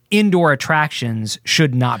said indoor attractions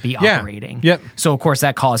should not be operating. Yep. So of course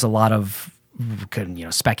that caused a lot of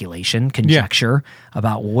speculation, conjecture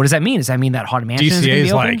about what does that mean? Does that mean that Haunted Mansion is going to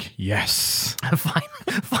be open? like, yes.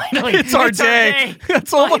 Finally, it's our day.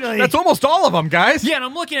 That's almost all of them, guys. Yeah, and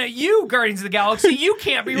I'm looking at you, Guardians of the Galaxy. You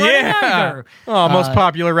can't be running either. Oh, most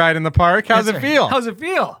popular ride in the park. How's it feel? How's it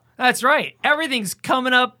feel? That's right. Everything's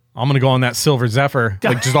coming up. I'm going to go on that Silver Zephyr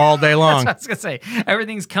just all day long. That's what I was going to say.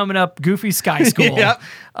 Everything's coming up Goofy Sky School. Yep.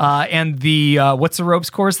 And the, what's the ropes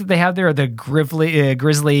course that they have there? The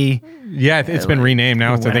Grizzly. Yeah, it's been renamed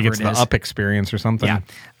now. I think it's the Up Experience or something. Yeah.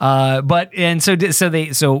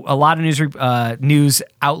 So a lot of news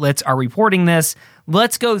outlets are reporting this.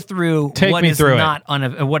 Let's go through what is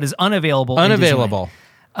unavailable. Unavailable.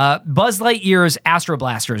 Buzz Lightyear's Astro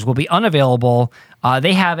Blasters will be unavailable.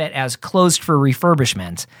 They have it as closed for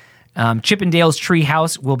refurbishment. Chip and Dale's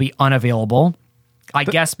Treehouse will be unavailable. I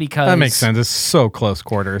guess because that makes sense. It's so close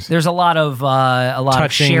quarters. There's a lot of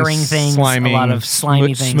touching, sharing things, sliming, a lot of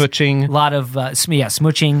slimy things, smooching, a lot of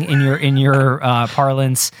smooching in your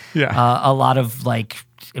parlance. Yeah, a lot of like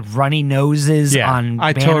runny noses on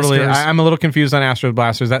banisters. I'm a little confused on Astro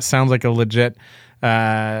Blasters. That sounds like a legit.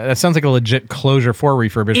 Closure for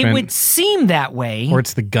refurbishment. It would seem that way. Or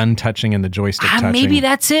it's the gun touching and the joystick touching. Maybe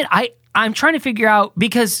that's it. I'm trying to figure out,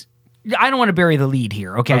 because I don't want to bury the lead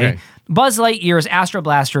here, okay? Buzz Lightyear's Astro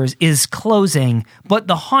Blasters is closing, but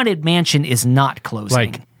the Haunted Mansion is not closing.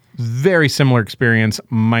 Like, very similar experience,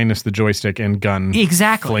 minus the joystick and gun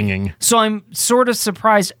flinging. So I'm sort of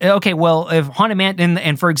surprised. Okay, well, if Haunted Mansion,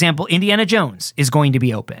 and for example, Indiana Jones is going to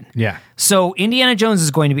be open. Yeah. So Indiana Jones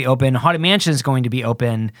is going to be open. Haunted Mansion is going to be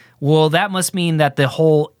open. Well, that must mean that the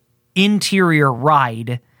whole interior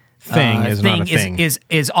ride thing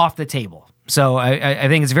is off the table. So I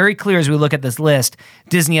think it's very clear as we look at this list,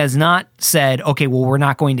 Disney has not said, okay, well, we're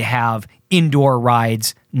not going to have indoor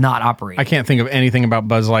rides not operating. I can't think of anything about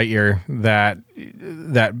Buzz Lightyear that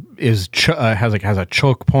is has a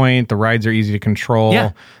choke point. The rides are easy to control.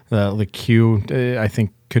 Yeah. The queue, I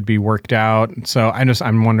think, could be worked out. So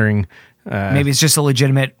I'm wondering. Maybe it's just a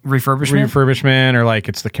legitimate refurbishment, or like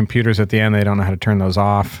it's the computers at the end. They don't know how to turn those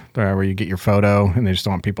off, where you get your photo, and they just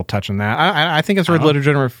don't want people touching that. I think it's a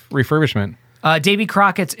legitimate refurbishment. Davy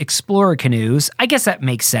Crockett's Explorer canoes. I guess that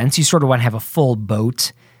makes sense. You sort of want to have a full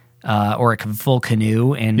boat or a full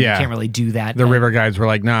canoe, and you can't really do that. The river guides were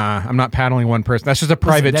like, nah, I'm not paddling one person. That's just a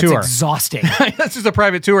private tour. That's exhausting. That's just a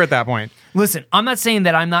private tour at that point. Listen, I'm not saying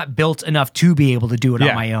that I'm not built enough to be able to do it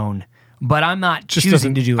on my own, but I'm not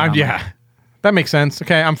choosing to do it on my own. That makes sense.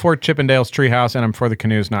 Okay, I'm for Chip and Dale's Treehouse, and I'm for the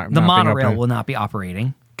canoes not the not monorail being will not be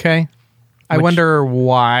operating. Okay. I wonder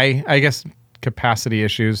why. I guess capacity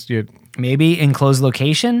issues. Maybe enclosed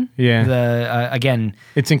location. Yeah. Again,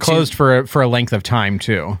 it's enclosed for a length of time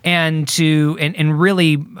too. And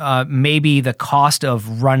really maybe the cost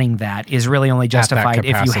of running that is really only justified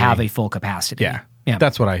if you have a full capacity. Yeah. Yeah.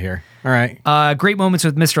 That's what I hear. All right. Great Moments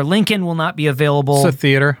with Mr. Lincoln will not be available. It's a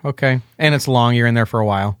theater. Okay. And it's long. You're in there for a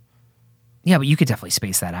while. Yeah, but you could definitely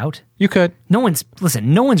space that out. You could. No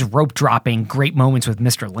one's rope dropping Great Moments with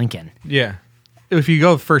Mr. Lincoln. Yeah. If you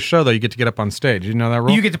go first show, though, you get to get up on stage. You know that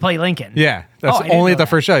rule? You get to play Lincoln. Yeah. That's I didn't only know at the that.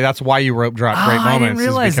 first show. That's why you rope drop Great Moments. I didn't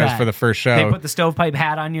realize is because that. for the first show. They put the stovepipe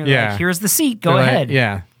hat on you and they're like, here's the seat. Go They're ahead. Like,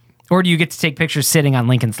 yeah. Or do you get to take pictures sitting on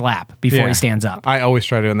Lincoln's lap before he stands up? I always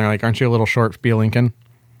try to, and they're like, aren't you a little short to be a Lincoln?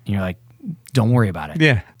 And you're like, don't worry about it.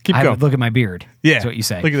 Yeah. Keep I going. look at my beard. Yeah. That's what you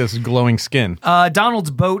say. Look at this glowing skin.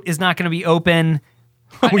 Donald's boat is not going to be open.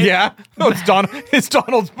 Oh, yeah? Oh, is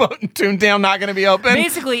Donald's boat in Toontown not going to be open?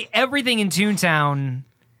 Basically, everything in Toontown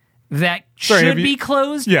that Sorry, should be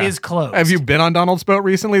closed is closed. Have you been on Donald's boat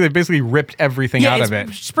recently? They've basically ripped everything out of it.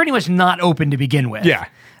 It's pretty much not open to begin with. Yeah.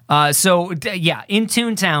 In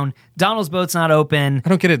Toontown, Donald's boat's not open. I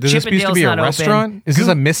don't get it. Does this used to be a restaurant? Is this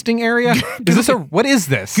a misting area? What is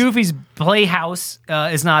this? Goofy's Playhouse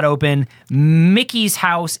is not open. Mickey's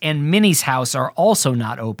house and Minnie's house are also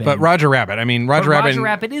not open. But Roger Rabbit. I mean, Roger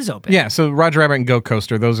Rabbit is open. Yeah, so Roger Rabbit and Go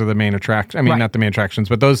Coaster, those are the main attractions. I mean, not the main attractions,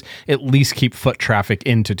 but those at least keep foot traffic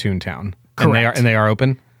into Toontown. Correct. And they are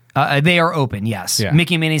open? They are open, yes. Yeah.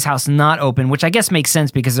 Mickey and Minnie's house not open, which I guess makes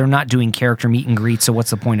sense because they're not doing character meet and greet. So what's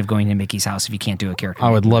the point of going to Mickey's house if you can't do a character? I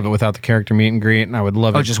would love it without the character meet and greet, and I would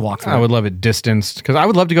love it. Just walk through. I would love it distanced because I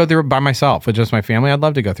would love to go through it by myself with just my family. I'd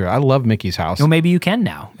love to go through it. I love Mickey's house. Well, maybe you can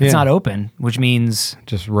now. It's not open, which means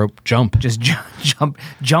just rope jump. Just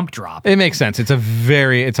jump drop. It makes sense. It's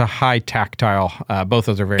a high tactile. Both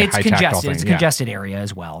those are very high tactile things. It's a congested area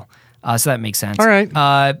as well. So that makes sense. All right.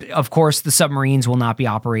 Of course, the submarines will not be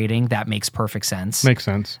operating. That makes perfect sense. Makes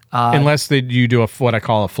sense. Unless you do what I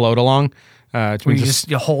call a float along. Where you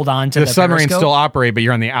just hold on to the submarines periscope. still operate, but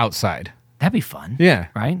you're on the outside. That'd be fun. Yeah.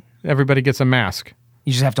 Right? Everybody gets a mask.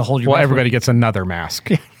 You just have to hold your breath. Well, everybody gets another mask.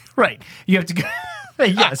 Right. You have to go.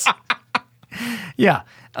 Yes. Yeah.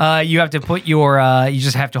 You have to put your. You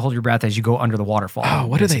just have to hold your breath as you go under the waterfall. Oh,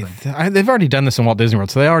 what basically. Do they? They've already done this in Walt Disney World,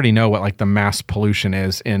 so they already know what like the mass pollution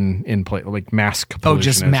is in play, like mask pollution. Oh,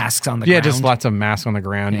 just is. Masks on the ground. Yeah, just lots of masks on the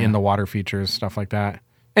ground in the water features, stuff like that.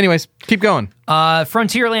 Anyways, keep going.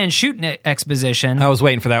 Frontierland Shooting Exposition. I was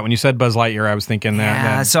waiting for that. When you said Buzz Lightyear, I was thinking that.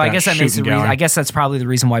 Yeah, so I guess that makes the reason. I guess that's probably the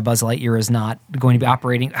reason why Buzz Lightyear is not going to be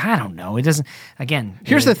operating. I don't know. It doesn't. Again,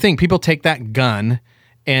 here's the thing: people take that gun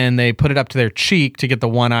and they put it up to their cheek to get the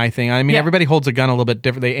one eye thing. I mean, everybody holds a gun a little bit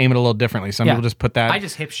different. They aim it a little differently. Some people just put that. I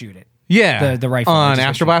just hip shoot it. Yeah, the rifle on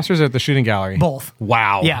Astro Blasters or at the shooting gallery. Both.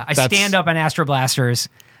 Wow. Yeah, I stand up on Astro Blasters.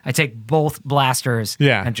 I take both blasters.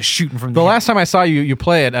 Yeah, and just shooting from the last time I saw you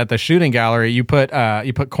play it at the shooting gallery, you put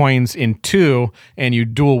coins in two and you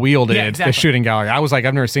dual wielded the shooting gallery. I was like,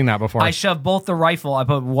 I've never seen that before. I shoved both the rifle. I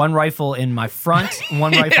put one rifle in my front,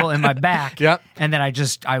 one rifle in my back. Yep. And then I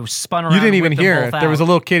spun around. You didn't even hear it. Out. There was a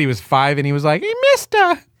little kid. He was 5, and he was like, "Hey,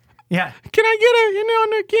 Mister, yeah, can I get on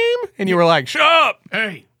the game?" And you were like, "Shut up!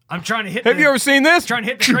 Hey, I'm trying to hit. Have you ever seen this? Trying to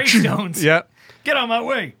hit the gravestones. Yep. Get out of my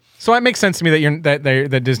way." So it makes sense to me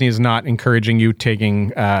that Disney is not encouraging you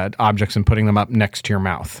taking objects and putting them up next to your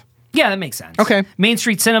mouth. Yeah, that makes sense. Okay. Main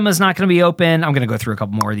Street Cinema is not going to be open. I'm going to go through a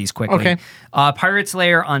couple more of these quickly. Okay. Pirate's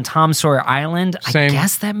Lair on Tom Sawyer Island. Same. I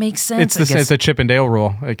guess that makes sense. It's a Chip and Dale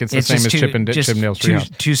rule. Like it's the same as Chip and Dale's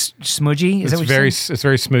Treehouse. Too smudgy? Is that what you're saying? It's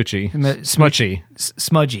very smoochy. Smudgy.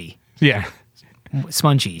 Smudgy. Yeah.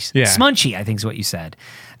 Smunchy. Yeah. Smunchy, I think is what you said.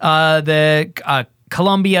 The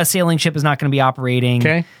Columbia sailing ship is not going to be operating.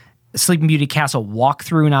 Okay. Sleeping Beauty Castle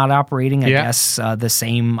walkthrough not operating. I guess the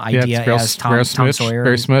same idea as Tom Sawyer.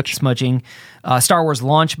 Very smudge. Smudging. Star Wars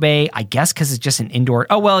Launch Bay, I guess because it's just an indoor.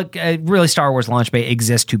 Oh, well, really Star Wars Launch Bay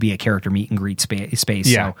exists to be a character meet and greet space.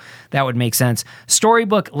 Yeah. So that would make sense.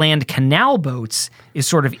 Storybook Land Canal Boats is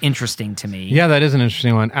sort of interesting to me. Yeah, that is an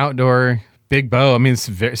interesting one. Outdoor, big bow. I mean, it's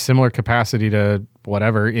very similar capacity to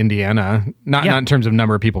whatever, Indiana. Not in terms of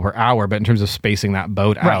number of people per hour, but in terms of spacing that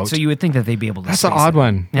boat out. Right, so you would think that they'd be able to That's an odd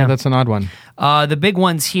one. Yeah, that's an odd one. The big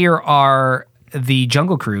ones here are the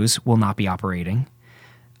Jungle Cruise will not be operating.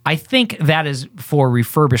 I think that is for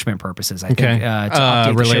refurbishment purposes. I think to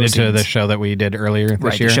update related the to the show that we did earlier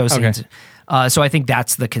this year. The show scenes. So I think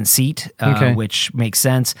that's the conceit, which makes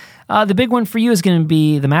sense. The big one for you is going to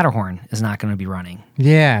be the Matterhorn is not going to be running.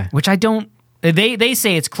 Yeah, which I don't. They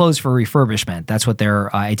say it's closed for refurbishment. That's what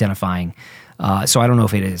they're identifying. So I don't know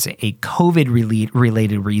if it is a COVID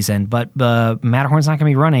related reason, but the Matterhorn's not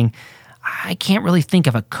going to be running. I can't really think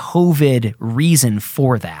of a COVID reason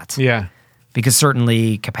for that. Yeah. because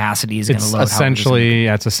certainly capacity is going to load. It's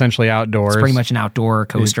essentially outdoors. It's pretty much an outdoor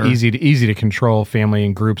coaster. It's easy to control family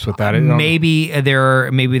and groups with that. Maybe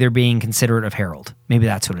they're being considerate of Harold. Maybe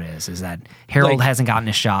that's what it is. Is that Harold hasn't gotten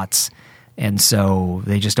his shots, and so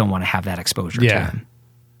they just don't want to have that exposure to him.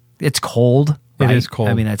 It's cold. Right? It is cold.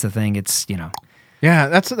 I mean, that's the thing. It's Yeah,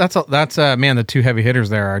 that's man. The two heavy hitters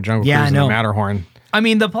there are Jungle Cruise and the Matterhorn. I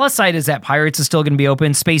mean, the plus side is that Pirates is still going to be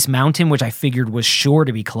open. Space Mountain, which I figured was sure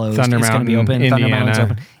to be closed, Thunder is going to be open. Indiana, Thunder Mountain's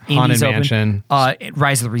open. Haunted Indy's Mansion. open.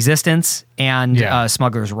 Rise of the Resistance and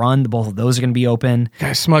Smuggler's Run. Both of those are going to be open.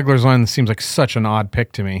 Guys, Smuggler's Run seems like such an odd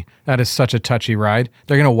pick to me. That is such a touchy ride.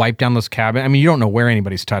 They're going to wipe down those cabins. I mean, you don't know where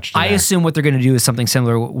anybody's touched. I assume what they're going to do is something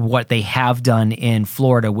similar to what they have done in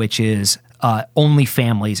Florida, which is only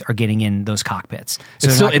families are getting in those cockpits.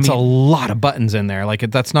 So it's a lot of buttons in there. Like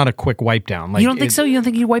that's not a quick wipe down. Like, you don't think so? You don't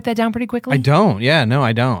think you wipe that down pretty quickly? I don't. Yeah, no,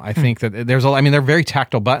 I don't. I think that there's they're very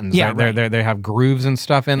tactile buttons. Yeah, they have grooves and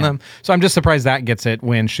stuff in them. So I'm just surprised that gets it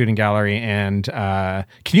when Shooting Gallery and can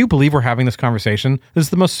you believe we're having this conversation? This is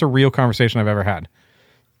the most surreal conversation I've ever had.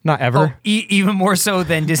 Not ever. Even more so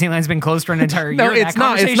than Disneyland's been closed for an entire year. No, it's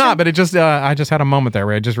not. It's not. But it just I just had a moment there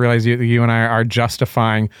where I just realized you and I are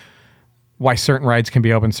justifying why certain rides can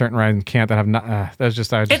be open, certain rides can't. That have not. That's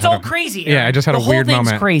just. It's all crazy. Yeah, I just had a weird moment. The whole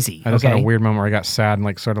thing's crazy. I just had a weird moment where I got sad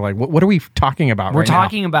and sort of what are we talking about? We're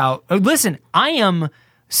talking about. Listen, I am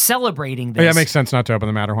celebrating this. Oh, yeah, it makes sense not to open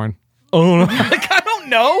the Matterhorn. Oh, I don't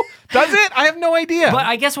know. Does it? I have no idea. But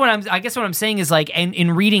I guess what I'm saying is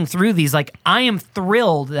in reading through these, I am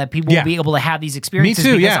thrilled that people will be able to have these experiences.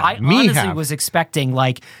 Me too. Because Yeah, I honestly was expecting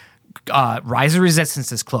Rise of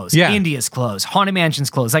Resistance is closed. Yeah. India's closed. Haunted Mansion's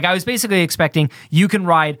closed. I was basically expecting you can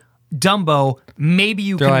ride Dumbo. Maybe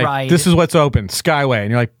you can ride. This is what's open, Skyway, and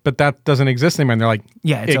you're like, but that doesn't exist anymore. And they're like,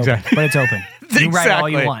 yeah, it's open, but it's open. You can ride all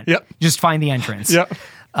you want. Yep. Just find the entrance. Yep.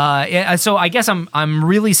 So I guess I'm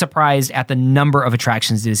really surprised at the number of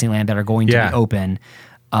attractions at Disneyland that are going to be open.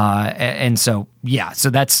 So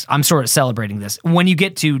I'm sort of celebrating this. When you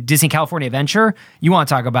get to Disney California Adventure, you want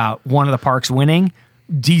to talk about one of the parks winning.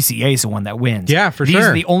 DCA is the one that wins. Yeah, for These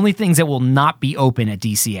sure. are the only things that will not be open at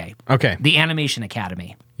DCA. Okay. The Animation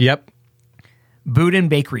Academy. Yep. Boudin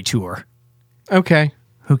Bakery Tour. Okay.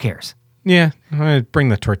 Who cares? Yeah. Bring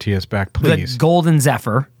the tortillas back, please. The Golden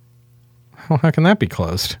Zephyr. Well, how can that be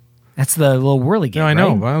closed? That's the little whirly game. No, I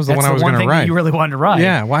know. Right? That was the one I was going to ride. That you really wanted to ride.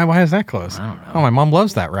 Yeah. Why is that closed? I don't know. Oh, my mom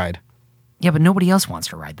loves that ride. Yeah, but nobody else wants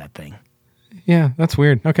to ride that thing. Yeah, that's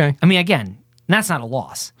weird. Okay. I mean, again, that's not a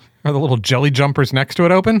loss. Are the little jelly jumpers next to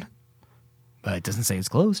it open? It doesn't say it's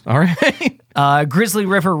closed. All right. Grizzly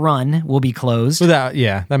River Run will be closed. So that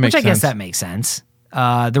makes sense. Which I guess that makes sense.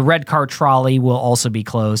 The Red Car Trolley will also be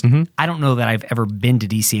closed. Mm-hmm. I don't know that I've ever been to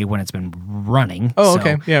DCA when it's been running. Oh,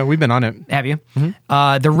 okay. Yeah, we've been on it. Have you?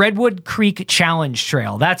 Mm-hmm. The Redwood Creek Challenge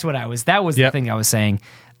Trail. That was the thing I was saying.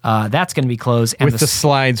 That's going to be closed. And with the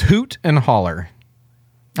slides Hoot and Holler.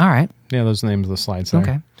 All right. Yeah, those are the names of the slides there.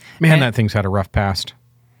 Okay. Man, that thing's had a rough past.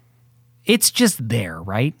 It's just there,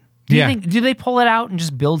 right? Do they pull it out and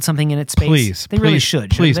just build something in its space? Please. They really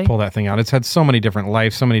should. Please pull that thing out. It's had so many different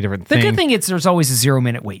lives, so many different things. The good thing is there's always a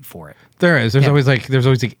 0-minute wait for it. There is. There's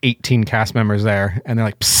always 18 cast members there, and they're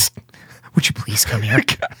like, psst. Would you please come here?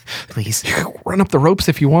 Please. You can run up the ropes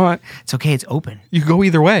if you want. It's okay. It's open. You can go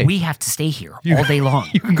either way. We have to stay here all day long.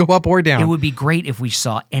 You can go up or down. It would be great if we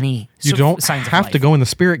saw any You don't signs have of life. to go in the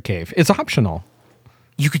spirit cave. It's optional.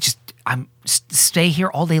 You could just stay here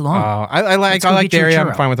all day long. I like the area.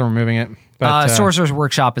 I'm fine with them removing it. But, Sorcerer's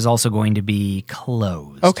Workshop is also going to be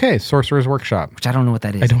closed. Okay, Sorcerer's Workshop. Which I don't know what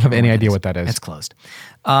that is. I don't have any idea what that is. It's closed.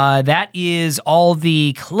 That is all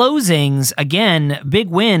the closings. Again, big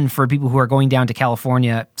win for people who are going down to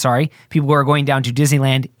California. Sorry, people who are going down to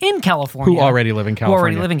Disneyland in California. Who already live in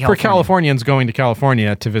California. For Californians going to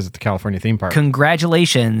California to visit the California theme park.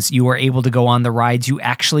 Congratulations, you are able to go on the rides you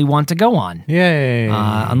actually want to go on. Yay.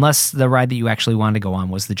 Unless the ride that you actually wanted to go on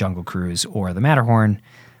was the Jungle Cruise or the Matterhorn.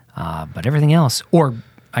 But everything else, or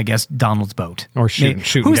I guess Donald's boat. Or shooting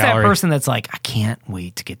Who's gallery. that person that's like, I can't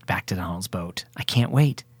wait to get back to Donald's boat. I can't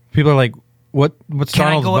wait. People are like, what's Can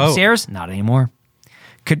Donald's boat? I go upstairs? Not anymore.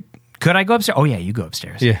 Could I go upstairs? Oh yeah, you go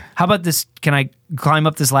upstairs. Yeah. How about this? Can I climb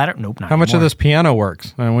up this ladder? Nope, not How much of anymore. this piano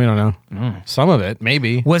works? We don't know. Some of it,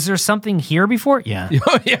 maybe. Was there something here before? Yeah.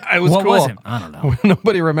 Yeah, it was What cool. was it? I don't know.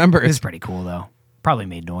 Nobody remembers. It's pretty cool though. Probably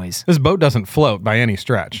made noise. This boat doesn't float by any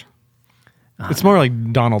stretch. It's more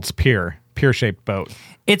like Donald's pier-shaped boat.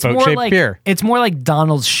 It's Boat-shaped more like pier. It's more like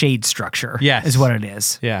Donald's shade structure. Yes. Is what it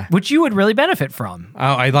is. Yeah. Which you would really benefit from. Oh,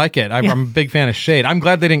 I like it. I'm a big fan of Shade. I'm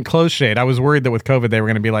glad they didn't close Shade. I was worried that with COVID they were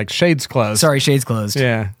going to be like, Shade's closed. Sorry, shade's closed.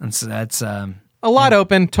 Yeah. That's A lot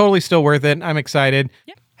open, totally still worth it. I'm excited.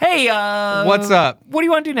 Hey, what's up? What do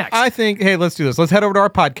you want to do next? I think, hey, let's do this. Let's head over to our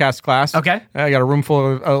podcast class. Okay. I got a room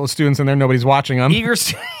full of students in there. Nobody's watching them. Eager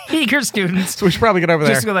students. So we should probably get over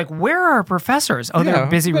there. Just go like, where are our professors? Oh, they're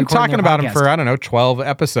busy Been recording talking about them for, 12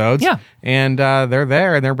 episodes. Yeah. And they're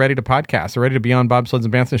there and they're ready to podcast. They're ready to be on Bobsleds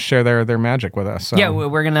and Banthas, share their magic with us. So. Yeah,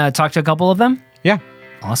 we're going to talk to a couple of them? Yeah.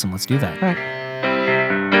 Awesome. Let's do that. All right.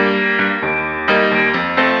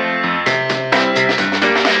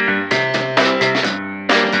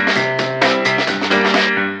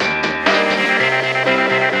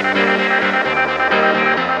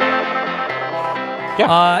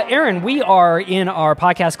 Aaron, we are in our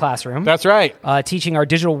podcast classroom. That's right. Teaching our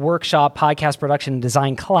digital workshop podcast production and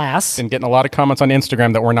design class. Been getting a lot of comments on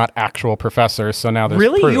Instagram that we're not actual professors, so now there's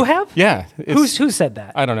Really? proof. You have? Yeah. Who said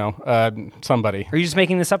that? I don't know. Somebody. Are you just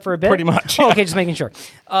making this up for a bit? Pretty much. Oh, okay, just making sure.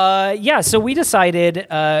 So we decided,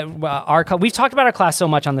 we've talked about our class so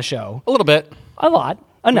much on the show. A little bit. A lot.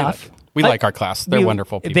 Enough. We like our class. They're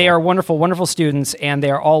wonderful people. They are wonderful, wonderful students, and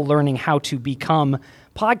they are all learning how to become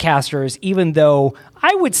podcasters, even though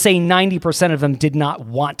I would say 90% of them did not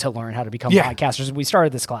want to learn how to become podcasters when we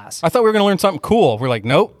started this class. I thought we were going to learn something cool. We're like,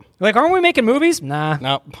 nope. Like, aren't we making movies? Nah.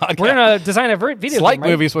 No. We're going to design a video It's like game, right?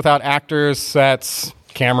 movies without actors, sets,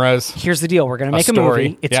 cameras. Here's the deal. We're going to make a story.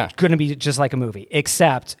 movie. It's going to be just like a movie,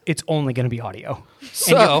 except it's only going to be audio.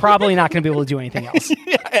 So, and you're probably not going to be able to do anything else.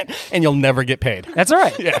 and you'll never get paid. That's all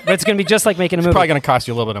right. But it's going to be just like making a movie. Probably going to cost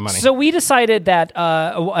you a little bit of money. So we decided that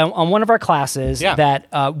on one of our classes that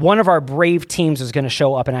one of our brave teams was going to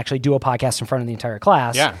show up and actually do a podcast in front of the entire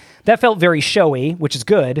class. Yeah. That felt very showy, which is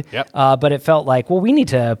good. Yep. But it felt like, well, we need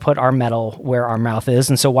to put our metal where our mouth is.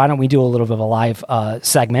 And so why don't we do a little bit of a live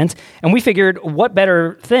segment? And we figured what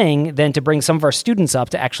better thing than to bring some of our students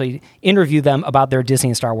up to actually interview them about their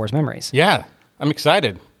Disney and Star Wars memories. Yeah. I'm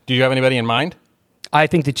excited. Do you have anybody in mind? I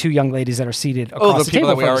think the two young ladies that are seated across the the people table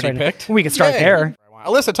that we from us already right now. picked? We could start Yay. there.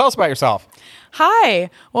 Alyssa, tell us about yourself. Hi.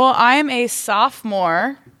 Well, I'm a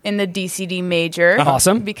sophomore in the DCD major.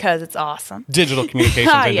 Awesome. Because it's awesome. Digital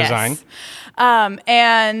communications and design.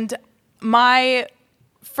 And my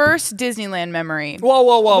first Disneyland memory.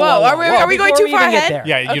 Whoa. Are we going Before too we far even get ahead? there.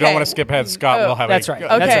 Yeah, you don't want to skip ahead, Scott. We'll have That's it. right.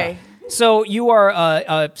 Okay. That's right. So you are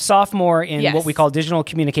a sophomore in Yes. what we call digital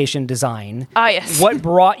communication design. Yes. What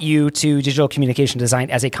brought you to digital communication design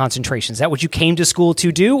as a concentration? Is that what you came to school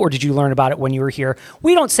to do, or did you learn about it when you were here?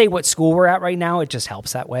 We don't say what school we're at right now; it just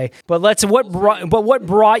helps that way. But what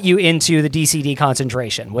brought you into the DCD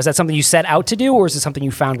concentration? Was that something you set out to do, or is it something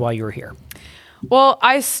you found while you were here? Well,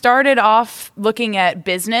 I started off looking at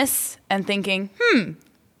business and thinking,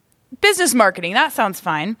 business marketing, that sounds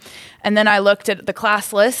fine. And then I looked at the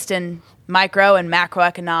class list and micro and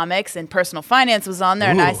macroeconomics and personal finance was on there.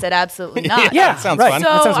 And I said, absolutely not. Yeah, sounds right. fun. So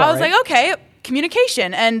That sounds about I was right. like, okay,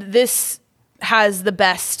 communication. And this has the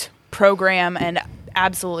best program and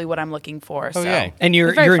absolutely what I'm looking for. So yay. And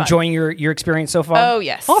you're it's very fun. enjoying your experience so far? Oh,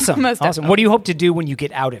 yes. Awesome. Most awesome. definitely. What do you hope to do when you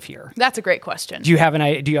get out of here? That's a great question. Do you have an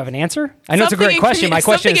answer? I know it's a Something great in question. My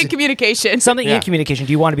question something is in communication. something Yeah. in communication.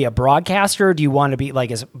 Do you want to be a broadcaster? Do you want to be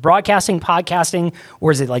is broadcasting, podcasting,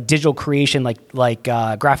 or is it like digital creation, like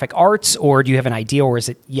graphic arts? Or do you have an idea, or is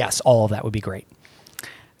it yes, all of that would be great?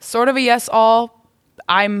 Sort of a yes all.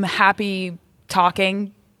 I'm happy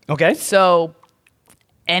talking. Okay. So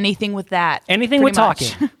anything with that. Anything with pretty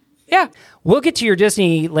much. talking. Yeah. We'll get to your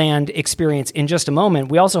Disneyland experience in just a moment.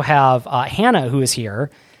 We also have Hannah, who is here.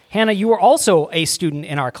 Hannah, you were also a student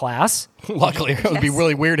in our class. Luckily, it would be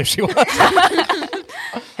really weird if she was.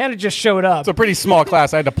 Hannah just showed up. It's a pretty small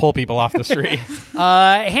class. I had to pull people off the street.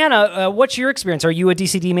 Hannah, what's your experience? Are you a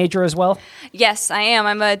DCD major as well? Yes, I am.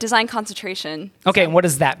 I'm a design concentration. Okay, and what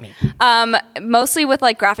does that mean? Mostly with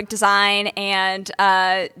like graphic design and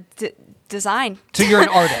design. So you're an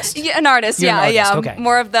artist. Yeah, an artist. You're an yeah. artist, okay.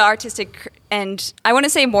 More of the artistic, and I want to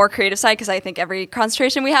say more creative side because I think every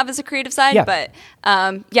concentration we have is a creative side. Yeah. But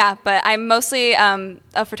but I'm mostly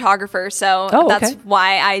a photographer, so that's okay.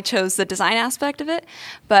 why I chose the design aspect of it.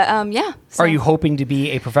 But so. Are you hoping to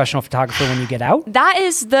be a professional photographer when you get out? That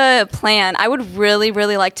is the plan. I would really,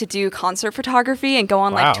 really like to do concert photography and go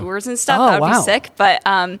on Wow. like tours and stuff. Oh, That would wow. be sick. But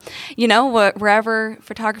wherever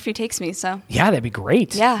photography takes me. So Yeah, that'd be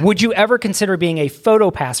great. Yeah. Would you ever consider being a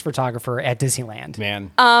photo pass photographer at Disneyland?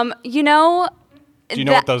 Man. Do you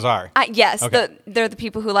know what those are? Yes, Okay. they're the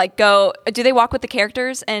people who like go. Do they walk with the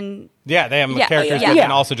characters and? Yeah, they have Yeah. characters, Yeah. but Yeah.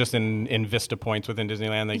 then also just in Vista points within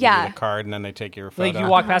Disneyland, they give you the card and then they take your photo. Like you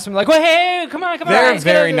walk past them, like, "Well, hey, come on, come on." They're let's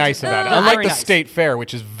go." very nice about it. Unlike Very the nice. State Fair,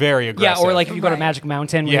 which is very Yeah, aggressive. or like if you go to Magic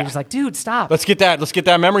Mountain, where Yeah. you're just like, "Dude, stop." let's get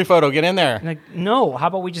that memory photo. Get in there. Like, no, how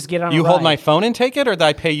about we just get on? You a hold ride? my phone and take it, or did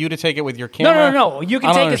I pay you to take it with your No, camera? no. You can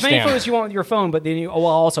I don't take as many understand. photos as you want with your phone, but then we'll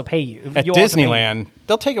also pay you. At You'll also pay you. Disneyland,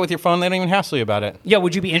 they'll take it with your phone. They don't even hassle you about it. Yeah,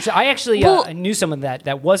 would you be interested? I actually Well- knew someone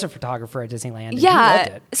that was a photographer at Disneyland. And he Yeah. loved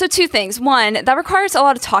it. So 2 things. One, that requires a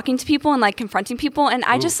lot of talking to people and like confronting people, and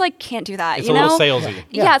I just like can't do that. It's you a know? little salesy.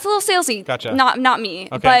 Yeah, it's a little salesy. Gotcha. Not me.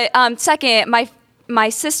 Okay. But second, my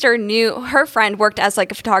sister knew her friend worked as like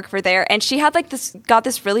a photographer there, and she had like got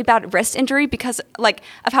this really bad wrist injury because like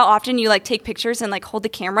of how often you like take pictures and like hold the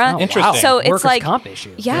camera. Oh, Interesting. So Workers' it's like comp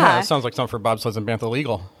issue. Yeah. That sounds like something for Bobsleds and Bantha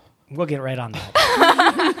Legal. We'll get right on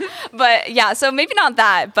that. But yeah, so maybe not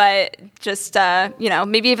that, but just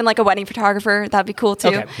maybe even like a wedding photographer. That'd be cool too.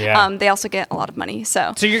 Okay. Yeah. They also get a lot of money.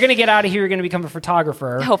 So So you're going to get out of here. You're going to become a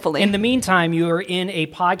photographer. Hopefully. In the meantime, you are in a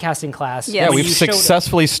podcasting class. Yeah, Yeah, when we've you showed-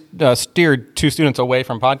 successfully steered 2 students away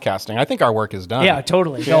from podcasting. I think our work is done. Yeah,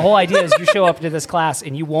 totally. The whole idea is you show up to this class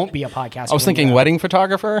and you won't be a podcaster. I was thinking wedding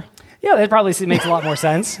photographer. Yeah, that probably makes a lot more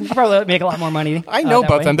sense. You probably make a lot more money. I know that both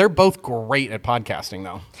way. of them. They're both great at podcasting,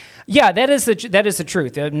 though. Yeah, that is the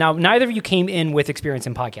truth. Now, neither of you came in with experience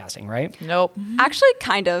in podcasting, right? Nope. actually,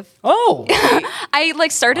 kind of. Oh, I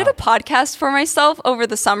like started a podcast for myself over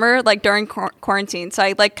the summer, like during quarantine. So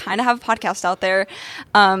I like kind of have a podcast out there.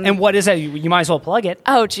 and what is that? You might as well plug it.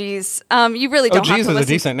 Oh geez, you really Oh, don't have geez to is a listen.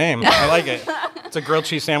 decent name. I like it. It's a grilled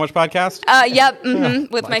cheese sandwich podcast.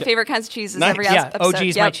 Yep, with my favorite kinds of cheeses Nice. every Yeah, episode. oh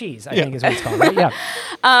geez, Yep. my cheese. I think is what it's called. Right? Yeah.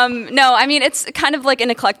 No, I mean it's kind of like an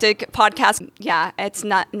eclectic podcast. Yeah, it's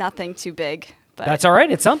nothing too big. But That's all right.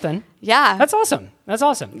 It's something. yeah. That's awesome. That's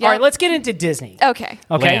awesome. Yeah. All right, let's get into Disney. okay.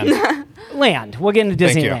 Okay. Land. Land. We'll get into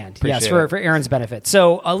Thank you. Disneyland. Yes, Appreciate for Aaron's benefit.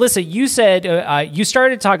 So, Alyssa, you said you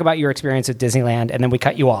started to talk about your experience at Disneyland, and then we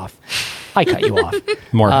cut you off. I cut you off.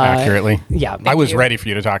 More accurately. Yeah. I was you. ready for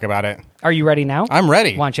you to talk about it. Are you ready now? I'm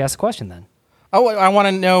ready. Why don't you ask the question then? Oh, I want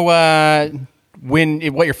to know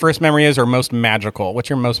what your first memory is, or most magical. What's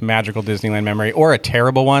your most magical Disneyland memory, or a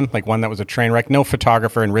terrible one, like one that was a train wreck? No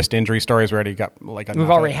photographer and wrist injury stories. We already got like enough. We've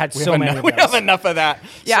already had so many of We have those. enough of that.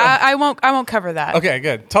 Yeah, I won't cover that. Okay,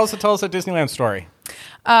 good. Tell us a Disneyland story.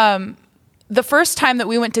 The first time that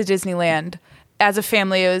we went to Disneyland as a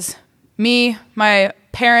family, it was me, my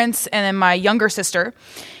parents, and then my younger sister.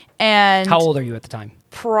 And How old are you at the time?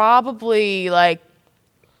 probably like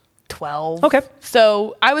 12. Okay.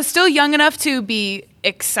 So I was still young enough to be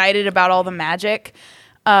excited about all the magic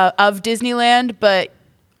of Disneyland, but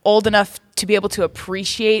old enough to be able to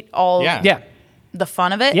appreciate all Yeah. the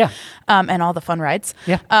fun of it. Yeah. And all the fun rides.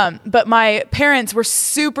 Yeah. But my parents were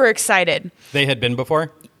super excited. They had been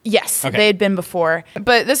before. Yes, Okay. they had been before.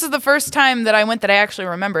 But this is the first time that I went that I actually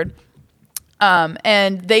remembered.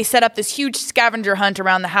 And they set up this huge scavenger hunt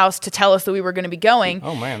around the house to tell us that we were going to be going.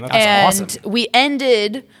 Oh, man, that's and awesome. we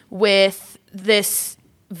ended with this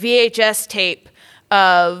VHS tape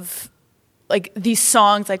of like these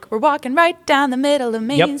songs, like "We're walking right down the middle of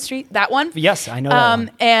Main Yep. Street." That one. Yes, I know that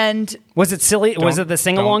one. And Was it silly? Was it the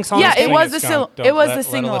sing-along song? Yeah, it Sing was it, the Scott. sing- it was let the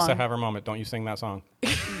sing-along. Let Alyssa have her moment. Don't you sing that song.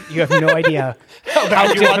 You have no idea how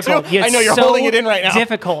you want to? difficult. It's I know you're so holding it in right now.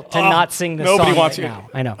 difficult to Oh, not sing this nobody song wants right you. now.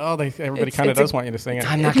 I know. Oh, everybody It's- kind of it's a- does want you to sing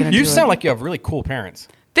it. I'm not gonna You do sound it. like you have really cool parents.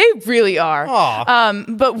 they really are. Aw.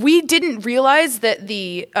 But we didn't realize that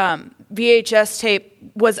the VHS tape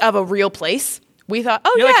was of a real place. We thought,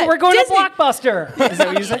 oh You're yeah, like, we're going Disney. to Blockbuster. Is that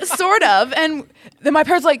what you said? Sort of. And then my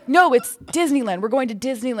parents were like, no, it's Disneyland. We're going to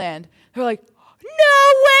Disneyland. They're like, no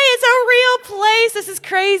way, it's a real place. This is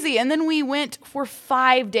crazy. And then we went for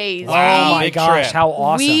 5 days. Oh my Big gosh, trip. how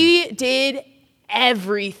awesome. We did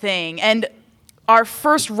everything. And our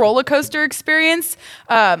first roller coaster experience,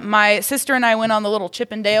 my sister and I went on the little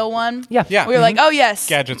Chip and Dale one. Yeah. Yeah. We were like, oh yes.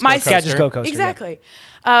 Gadgets my Go Coaster. Gadgets Go Coaster. Exactly.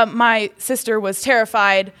 My sister was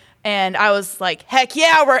terrified, and I was like, heck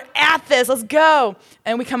yeah, we're at this. Let's go.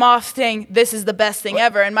 And we come off saying, this is the best thing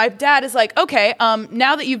ever. And my dad is like, okay,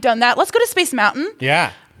 now that you've done that, let's go to Space Mountain.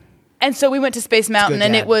 Yeah. And so we went to Space Mountain, good,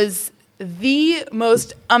 and Dad. it was the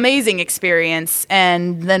most amazing experience.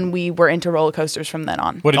 And then we were into roller coasters from then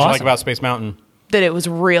on. What did you like Awesome. about Space Mountain? That it was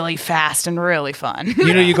really fast and really fun.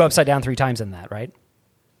 You know you go upside down 3 times in that, right?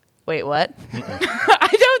 Wait, what?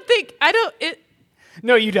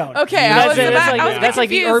 No, you don't. Okay, that's, I was that's like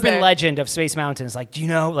the confused urban there. legend of Space Mountain. It's like, do you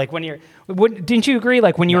know, like when you're, didn't you agree?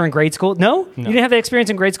 Like when you were in grade school? No? You didn't have that experience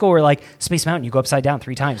in grade school where like Space Mountain, you go upside down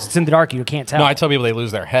 3 times. It's in the dark, you can't tell. No, I tell people they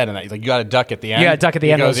lose their head, and like you got to duck at the end. Yeah, duck at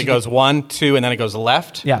the end. It goes 1, 2, and then it goes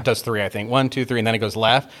left. Yeah, it does 3, I think. 1, 2, 3, and then it goes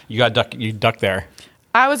left. You got to duck. You duck there.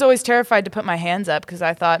 I was always terrified to put my hands up because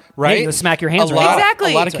I thought, right, you smack your hands.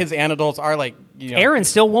 Exactly. A lot of kids and adults are like, Aaron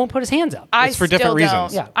still won't put his hands up. It's for different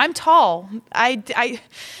reasons. Yeah. I'm tall. I'm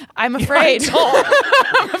afraid.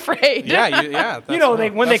 I'm afraid. Yeah. You know,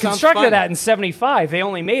 when they constructed that in '75, they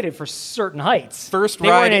only made it for certain heights. First they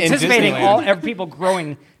ride weren't in anticipating Disneyland. people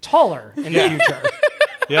growing taller in the future.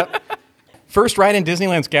 Yep. First ride in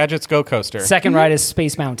Disneyland's Gadgets Go Coaster. Second ride is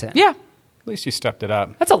Space Mountain. Yeah. At least you stepped it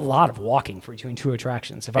up. That's a lot of walking between 2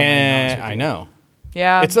 attractions. If I'm being honest with you. I know.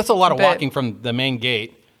 Yeah. That's a lot of walking from the main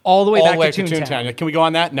gate all the way back to Toontown. Can we go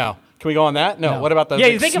on that? No. Can we go on that? No. What about the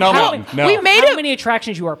you think Snow of Mountain? No. We made how many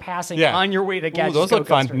attractions you are passing on your way to Gadgets those Go look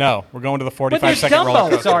fun. Coaster. No. We're going to the But there's 45-second roller Dumbo.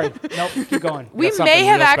 coaster. Sorry. Nope. Keep going. We That's may something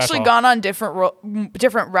have real actually special. gone on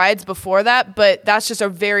different rides before that, but that's just a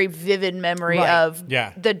very vivid memory of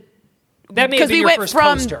the. That may have because been we your went first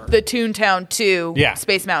from coaster. the Toontown to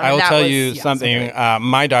Space Mountain. I will that tell was, you something.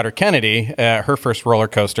 My daughter Kennedy, her first roller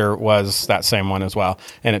coaster was that same one as well,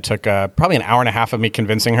 and it took probably an hour and a half of me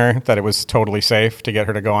convincing her that it was totally safe to get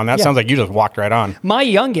her to go on. That sounds like you just walked right on. My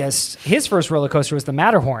youngest, his first roller coaster was the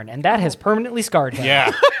Matterhorn, and that has permanently scarred him.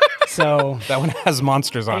 Yeah. So that one has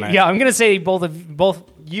monsters on it. Yeah, I'm gonna say both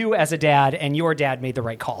you as a dad and your dad made the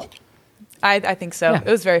right call. I think so. It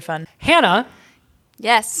was very fun. Hannah.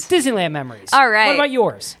 Yes. Disneyland memories. All right. What about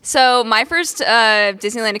yours? So my first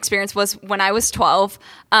Disneyland experience was when I was 12,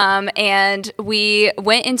 and we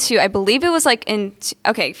went into, I believe it was like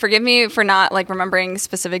okay, forgive me for not like remembering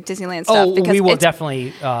specific Disneyland stuff. Oh, we will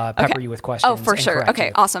definitely pepper you with questions. Oh, for sure.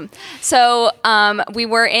 Okay, awesome. So we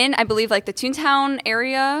were in, I believe, like the Toontown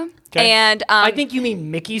area. Okay. And I think you mean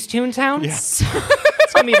Mickey's Toontown? Yes.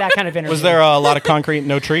 It's going to be that kind of interview. Was there a lot of concrete,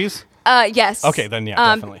 no trees? Yes. Okay, then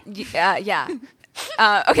definitely. Yeah.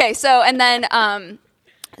 Okay, so and then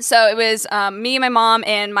so it was me, my mom,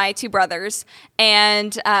 and my 2 brothers,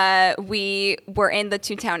 and we were in the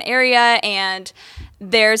Toontown area, and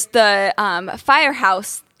there's the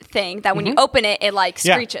firehouse thing that when you open it, it like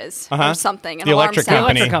screeches or something. The electric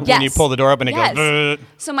company. Yes. When you pull the door up and it goes. Brrr.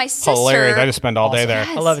 So my sister. Hilarious! I just spend all day there.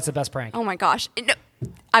 I love it. It's the best prank. Oh my gosh.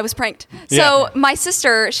 I was pranked. So my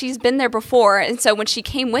sister, she's been there before, and so when she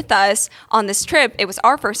came with us on this trip, it was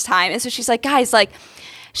our first time, and so she's like, guys, like.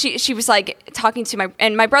 She was like talking to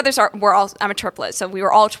my brothers were all, I'm a triplet, so we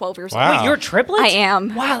were all 12 years old. Wait, you're a triplet? I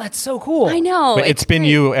am. Wow, that's so cool. I know. But it's been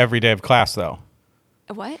you every day of class though.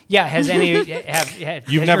 What? Yeah, has any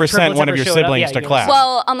You've never sent one of your siblings to class.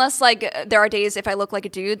 Well, unless like there are days if I look like a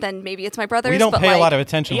dude, then maybe it's my brothers. We don't but pay like, a lot of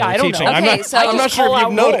attention when I we're don't teaching. know. Okay, I'm not sure if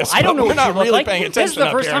you've noticed. I don't know We're what not you look really like. paying attention. This is the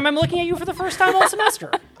up first here. time I'm looking at you for the first time all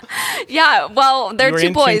semester. Yeah, well, they're You were 2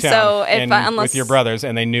 in boys, Toontown so if and unless with your brothers,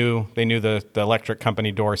 and they knew the electric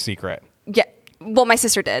company door secret. Yeah. Well, my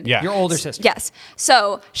sister did. Yeah. Your older sister. Yes.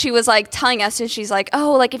 So she was like telling us, and she's like,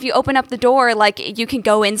 "Oh, like if you open up the door, like you can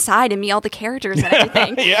go inside and meet all the characters and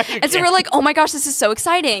everything." And so we're like, "Oh my gosh, this is so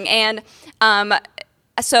exciting!" And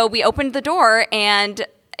so we opened the door, and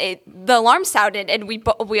the alarm sounded, and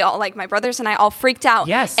we all, like my brothers and I, all freaked out.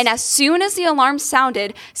 Yes. And as soon as the alarm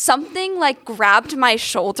sounded, something like grabbed my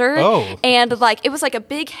shoulder, Oh. and like it was like a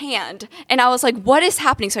big hand, and I was like, "What is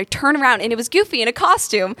happening?" So I turned around, and it was Goofy in a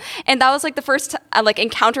costume, and that was like the first like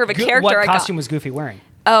encounter of a character. What I got. costume was Goofy wearing?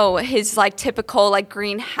 Oh, his like typical like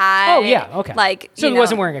green hat. Oh yeah, okay. Like so you he know.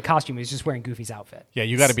 wasn't wearing a costume; he was just wearing Goofy's outfit. Yeah,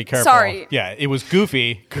 you got to be careful. Sorry. Yeah, it was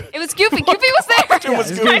Goofy. It was Goofy. Goofy was there. It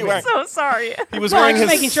was Goofy wearing. So sorry. He was No, I'm wearing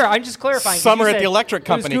just his making sure. I'm just clarifying. 'cause Summer you at said the Electric it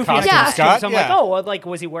was Company Goofy costume, in a Yeah. Scott. So I'm Yeah. like, oh, well, like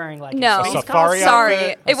was he wearing like No. a space Safari costume? Sorry,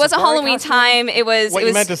 outfit? it wasn't safari Halloween costume? time. It was. What it you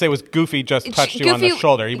was, meant to say was Goofy just touched you on the Goofy-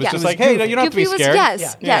 shoulder. He was yeah. just It was like, hey, Goofy. you don't have to be Goofy was scared. yes,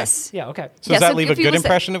 Yeah. yes. Yeah, okay. So does that leave a Goofy good was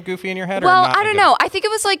there. impression of Goofy in your head? Well, or not I don't know. I think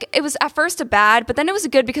it was like it was at first a bad, but then it was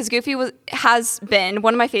a good because Goofy has been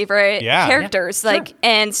one of my favorite characters. Yeah, like, sure.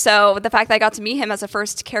 and so the fact that I got to meet him as a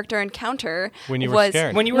first character encounter When you were was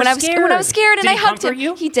scared. When you were when scared. I was scared, and Did I he hugged comfort him.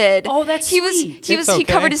 you? He did. Oh, that's he was. sweet. He It's was. He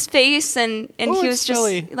okay. covered his face and Oh, he it's was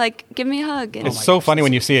silly. just like, give me a hug. And It's so funny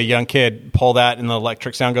when you see a young kid pull that and the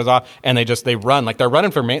electric sound goes off and they run like they're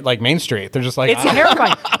running for Main Street. They're just like, It's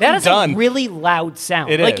terrifying. That is done. a really loud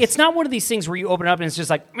sound. It like is. it's not one of these things where you open it up and it's just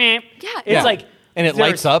like, meh. Yeah. It's Yeah. like. And it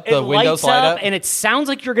lights up, the it windows lights light up. and it sounds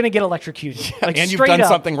like you're going to get electrocuted. Like and you've straight done up.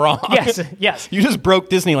 something wrong. Yes, yes. You just broke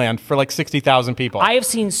Disneyland for like 60,000 people. I have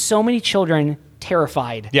seen so many children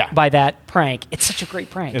terrified by that prank. It's such a great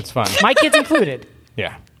prank. It's fun. My kids included.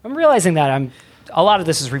 Yeah. I'm realizing that I'm a lot of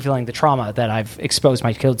this is revealing the trauma that I've exposed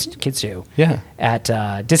my kids to. Yeah. At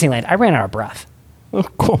Disneyland, I ran out of breath. Oh,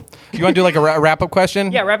 cool. You want to do like a wrap-up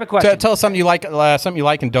question? Yeah, wrap-up question. Tell us something you like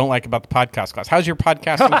and don't like about the podcast class. How's your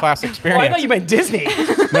podcasting class experience? Oh, I thought you meant Disney.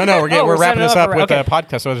 No, we're wrapping this up with okay. a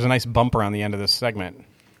podcast, so there's a nice bumper on the end of this segment.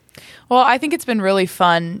 Well, I think it's been really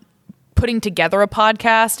fun putting together a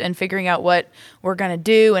podcast and figuring out what we're going to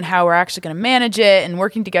do and how we're actually going to manage it and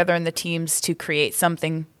working together in the teams to create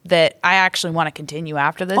something that I actually want to continue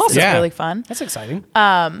after this. Awesome. It's Yeah. really fun. That's exciting.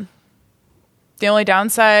 The only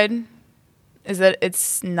downside is that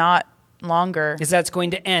it's not longer. Is that's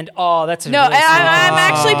going to end? Oh, that's No, really I'm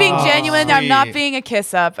actually being genuine. I'm not sweet. being a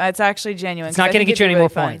kiss up. It's actually genuine. It's not I gonna think get you it'd any be more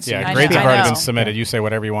really fun. points. Yeah, I grades know, have I already know. been submitted. You say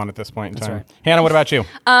whatever you want at this point in time. right. Hannah, what about you?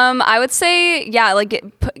 I would say,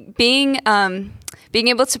 being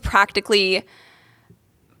able to practically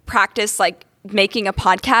practice like making a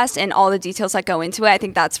podcast and all the details that go into it. I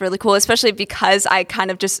think that's really cool, especially because I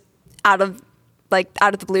kind of just out of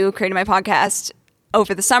the blue created my podcast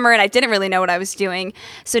over the summer and I didn't really know what I was doing.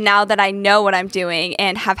 So now that I know what I'm doing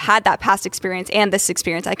and have had that past experience and this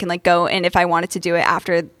experience, I can like go and if I wanted to do it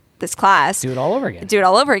after this class, do it all over again.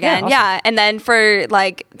 Yeah, awesome. And then for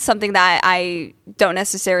like something that I don't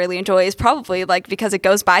necessarily enjoy is probably like because it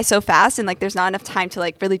goes by so fast and like there's not enough time to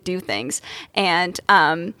like really do things. And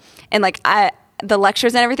like the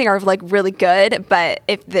lectures and everything are like really good, but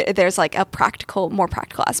if there's like a more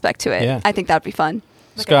practical aspect to it, Yeah. I think that'd be fun.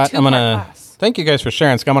 Scott, I'm two-part gonna class. thank you guys for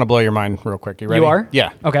sharing. Scott, I'm gonna blow your mind real quick. You ready? You are?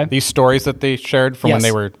 Yeah. Okay. These stories that they shared from when Yes.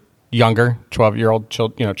 they were younger, 12-year-old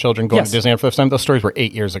children going Yes. to Disneyland for the first time. Those stories were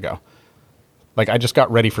 8 years ago. Like I just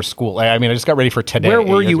got ready for school. I just got ready for today. Where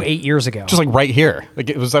were you ago. 8 years ago? Just like right here. Like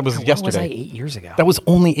that was Where yesterday. was I 8 years ago? That was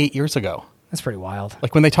only 8 years ago. That's pretty wild.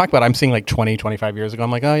 Like when they talk about it, I'm seeing like 20, 25 years ago.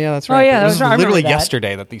 I'm like, oh yeah, that's right. yeah, But that's this is right. I remember literally that.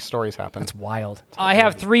 yesterday that these stories happened. It's wild. I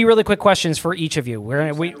have 3 really quick questions for each of you.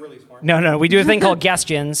 We do a thing called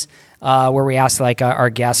guestions, where we ask like our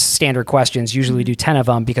guests standard questions. Usually we do 10 of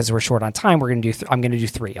them because we're short on time. I'm going to do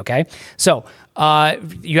 3. Okay. So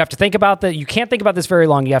you have to think about you can't think about this very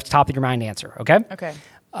long. You have to top of your mind answer. Okay. Okay.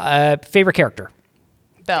 Favorite character?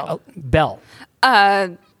 Belle. Belle.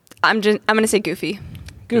 I'm going to say Goofy.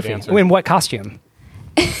 Goofy. answer. In what costume?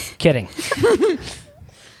 Kidding.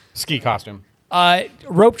 Ski costume.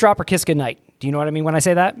 Rope drop or kiss goodnight? Do you know what I mean when I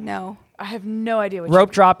say that? No. I have no idea what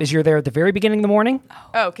Rope drop is you're there at the very beginning of the morning,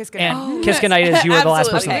 kiss goodnight. and kiss goodnight is you are the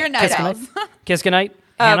last person. Absolutely. there. We're Kiss night goodnight. owls. Kiss goodnight.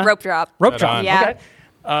 Hannah? Rope drop. Rope Right drop. on. Yeah.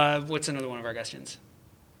 Okay. What's another one of our questions?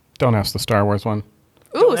 Don't ask the Star Wars one.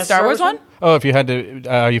 Ooh, that's Star Wars one? Oh, if you had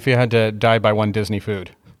to die by one Disney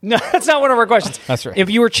food. No, that's not one of our questions. That's right. If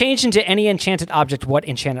you were changed into any enchanted object, what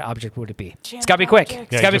enchanted object would it be? It's got to be quick.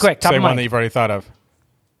 object. It's got to be just quick. Top say of one mind. that you've already thought of.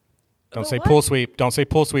 Don't say what? pool sweep. Don't say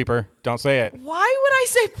pool sweeper. Don't say it. Why would I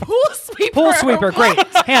say pool sweeper? Pool sweeper. Great.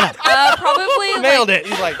 Hannah. Probably Nailed it.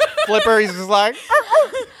 He's like flipper. He's just like.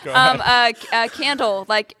 Go ahead. candle,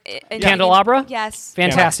 like Candelabra? Yes.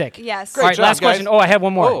 Fantastic. Yes. All right, job, last guys. question. Oh, I have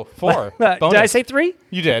one more. Oh, 4. Did I Bonus. say 3?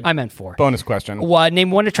 You did. I meant 4. Bonus question.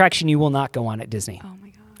 Name one attraction you will not go on at Disney. Oh my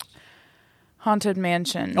gosh. Haunted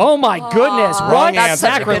Mansion. Oh my goodness! Wrong What? answer. That's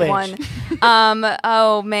such a good Sacrilege. one.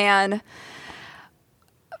 Oh man.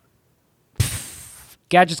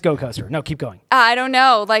 Gadgets Go Coaster. No, keep going. I don't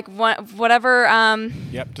know. Like whatever.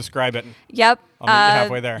 Yep. Describe it. Yep. I'll meet you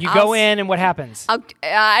halfway there. You go in, and what happens? I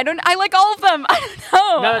like all of them. I don't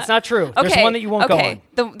know. No, that's not true. There's one that you won't go on.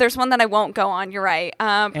 There's one that I won't go on. You're right.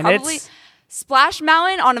 Probably it's- Splash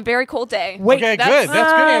Mountain on a very cold day. Wait, Okay, good. That's a good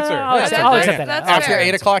answer. I'll Yeah, accept- that's a I'll great accept answer. that. That's After fair.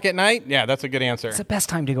 8 o'clock at night? Yeah, that's a good answer. It's the best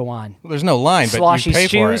time to go on. There's no line, but Sloshy you pay for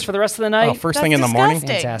shoes it. for the rest of the night. Oh, first thing That's in the morning?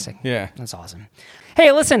 disgusting. Fantastic. Yeah. That's awesome.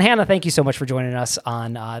 Hey, listen, Hannah, thank you so much for joining us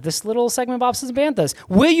on this little segment of Bobsleds and Banthas.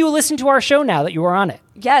 Will you listen to our show now that you are on it?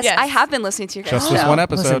 Yes, Yes. I have been listening to your guys' Just this show. one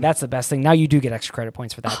episode. Listen, that's the best thing. Now you do get extra credit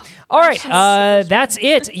points for that. All right, that's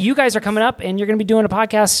it. You guys are coming up, and you're going to be doing a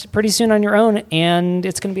podcast pretty soon on your own, and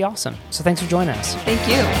it's going to be awesome. So thanks for joining us. Thank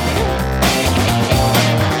you.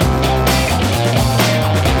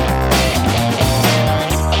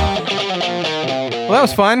 Well, that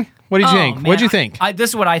was fun. What did you think? Man, What'd you think?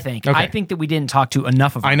 This is what I think. Okay. I think that we didn't talk to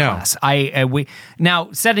enough of our I know. class. Now,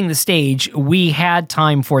 setting the stage, we had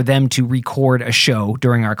time for them to record a show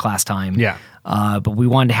during our class time. Yeah. But we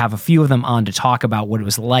wanted to have a few of them on to talk about what it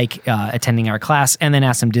was like attending our class, and then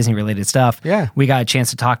ask some Disney-related stuff. Yeah. We got a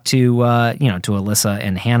chance to talk to to Alyssa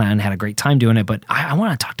and Hannah, and had a great time doing it. But I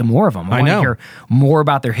want to talk to more of them. I want to know. hear more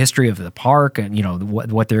about their history of the park, and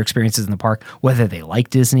what their experiences in the park, whether they like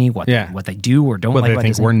Disney, what they do or don't Whether like they about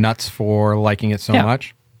think Disney. we're nuts for liking it so Yeah.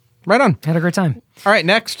 much. Right on. Had a great time. All right,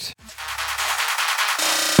 next.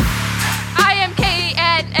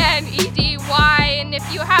 IMKNNEDY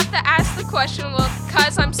question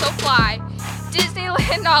because I'm so fly.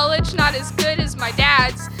 Disneyland knowledge not as good as my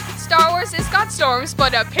dad's. Star Wars has got storms,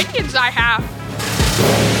 but opinions I have.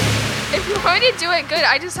 If you want me to do it good,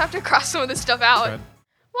 I just have to cross some of this stuff out. Good.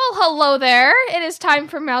 Well, hello there. It is time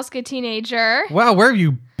for Mouskateenager. Wow, where have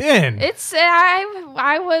you been?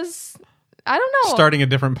 I don't know. Starting a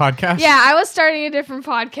different podcast? Yeah, I was starting a different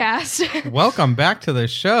podcast. Welcome back to the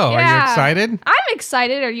show. Yeah. Are you excited? I'm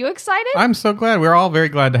excited. Are you excited? I'm so glad. We're all very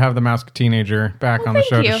glad to have the Mouskateenager back on the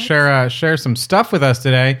show thank to you. share some stuff with us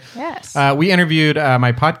today. Yes. We interviewed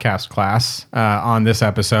my podcast class on this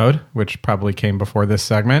episode, which probably came before this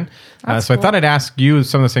segment. So I thought I'd ask you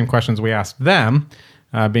some of the same questions we asked them,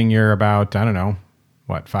 being you're about, I don't know,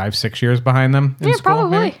 5-6 years behind them in school?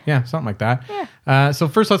 Probably. Maybe? Yeah, something like that. Yeah. So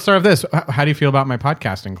first, let's start with this. How do you feel about my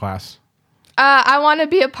podcasting class? I want to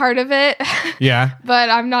be a part of it. Yeah. But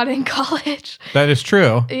I'm not in college. That is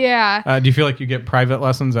true. Yeah. Do you feel like you get private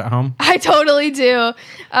lessons at home? I totally do.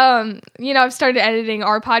 I've started editing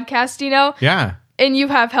our podcast, Yeah. and you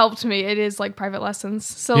have helped me. It is like private lessons.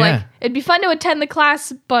 So Yeah. it'd be fun to attend the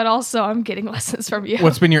class, but also I'm getting lessons from you.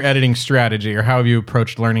 What's been your editing strategy, or how have you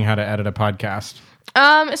approached learning how to edit a podcast?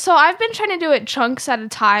 So I've been trying to do it chunks at a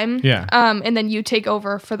time. Yeah. And then you take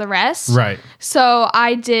over for the rest. Right. So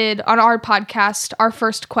I did on our podcast, our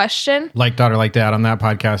first question. Like Daughter, Like Dad on that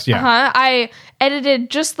podcast. Yeah. I edited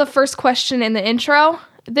just the first question in the intro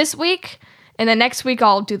this week. And then next week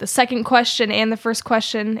I'll do the second question and the first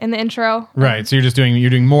question in the intro. Right. So you're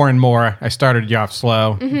doing more and more. I started you off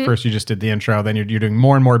slow. First you just did the intro. Then you're doing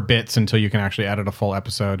more and more bits until you can actually edit a full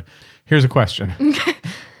episode. Here's a question.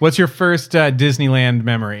 What's your first Disneyland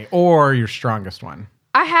memory, or your strongest one?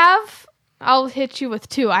 I'll hit you with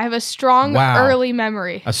two. I have a strong early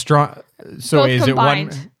memory. A strong. So Both is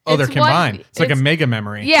combined. it one? Oh, they're It's combined. one- It's like a it's- mega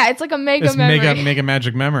memory. Yeah, it's like a mega memory. Mega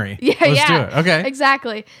magic memory. Yeah, Let's do it. Okay.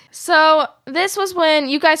 Exactly. So this was when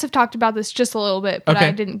you guys have talked about this just a little bit, but Okay.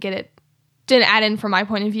 I didn't add in from my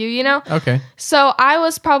point of view, Okay. So I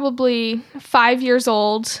was probably 5 years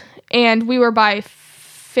old, and we were by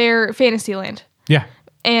Fantasyland, Yeah.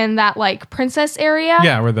 and that like princess area.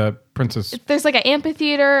 Yeah, where the princess. There's like an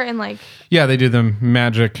amphitheater and like. Yeah, they do the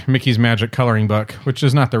Mickey's Magic Coloring Book, which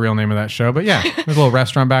is not the real name of that show, but yeah, there's a little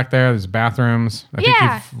restaurant back there. There's bathrooms. I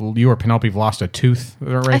think you or Penelope have lost a tooth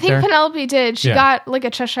right there. I think Penelope did. She Yeah. got like a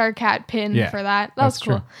Cheshire Cat pin for that. That was that's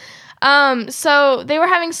cool. true. So they were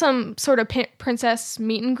having some sort of princess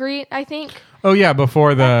meet and greet, I think. Oh yeah,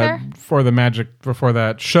 before there?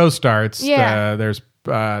 that show starts, Yeah. there's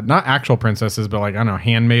not actual princesses, but like I don't know,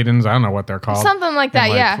 handmaidens. I don't know what they're called. Something like that,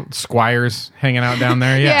 And, yeah. Squires hanging out down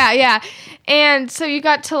there. Yeah. Yeah. And so you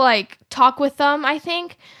got to like talk with them, I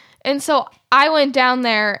think. And so I went down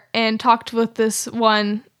there and talked with this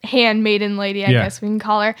one handmaiden lady, I guess we can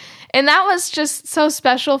call her. And that was just so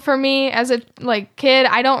special for me as a like kid.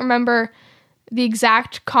 I don't remember the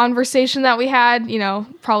exact conversation that we had,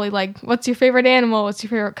 probably like, what's your favorite animal? What's your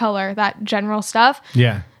favorite color? That general stuff.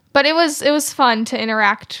 Yeah. But it was fun to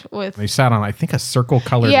interact with. They sat on, I think, a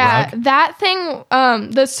circle-colored rug. That thing,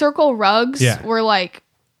 the circle rugs were like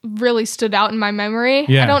really stood out in my memory.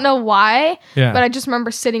 Yeah. I don't know why, Yeah. but I just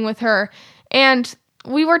remember sitting with her and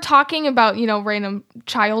we were talking about, random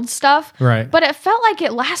child stuff. Right. But it felt like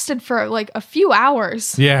it lasted for like a few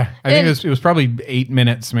hours. Yeah. I think it was probably 8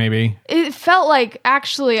 minutes, maybe. It felt like,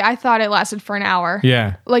 actually, I thought it lasted for an hour.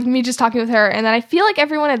 Yeah. Like me just talking with her. And then I feel like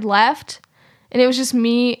everyone had left and it was just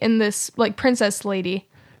me and this like princess lady.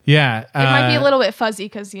 Yeah. It might be a little bit fuzzy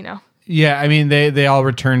because, Yeah, I mean, they all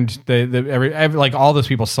returned. Like all those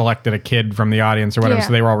people selected a kid from the audience or whatever, Yeah.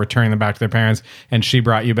 so they were all returning them back to their parents. And she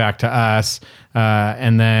brought you back to us.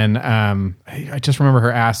 And then I just remember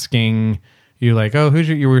her asking you like, "Oh,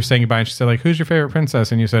 you were saying goodbye?" And she said like, "Who's your favorite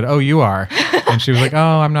princess?" And you said, "Oh, you are." And she was like,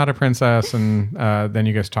 "Oh, I'm not a princess." And then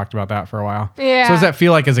you guys talked about that for a while. Yeah. So does that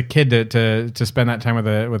feel like as a kid to spend that time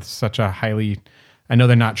with such a highly I know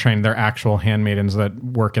they're not trained; they're actual handmaidens that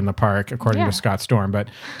work in the park, according to Scott Storm. But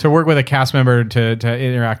to work with a cast member, to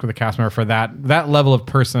interact with a cast member for that level of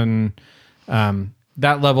person,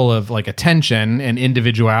 that level of like attention and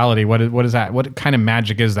individuality, what is that? What kind of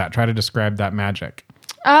magic is that? Try to describe that magic.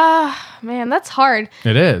 Man, that's hard.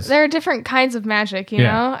 It is. There are different kinds of magic, you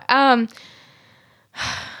Yeah. know?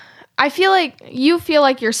 I feel like you feel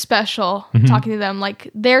like you're special talking to them. Like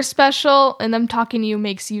they're special and them talking to you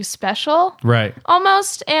makes you special. Right.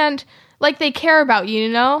 Almost. And like they care about you, you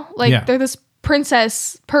know? Like they're this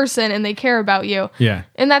princess person and they care about you. Yeah.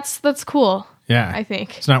 And that's cool. Yeah. I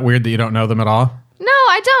think. It's not weird that you don't know them at all. No,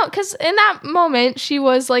 I don't, because in that moment she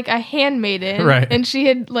was like a handmaiden, Right. And she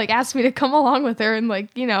had like asked me to come along with her and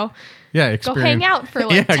like, you know, Yeah, go experience. hang out for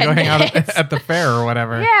like 10 go hang minutes. out at the fair or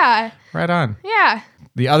whatever. Yeah. Right on. Yeah.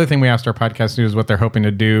 The other thing we asked our podcast to do is what they're hoping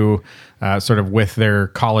to do sort of with their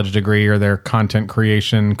college degree or their content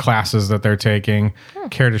creation classes that they're taking.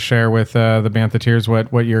 Care to share with the Banthateers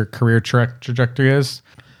what your career trajectory is?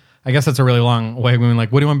 I guess that's a really long way of being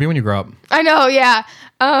like, what do you want to be when you grow up? I know, yeah.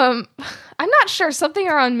 I'm not sure. Something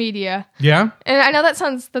around media. Yeah? And I know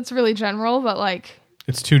that's really general, but like...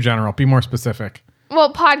 It's too general. Be more specific.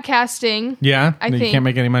 Well, podcasting. Yeah? I You think. can't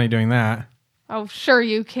make any money doing that. Oh, sure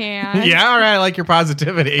you can. Yeah, all right. I like your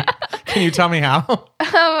positivity. Can you tell me how?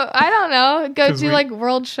 I don't know. Go 'Cause do we- like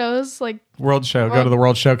world shows, like... World show. Go to the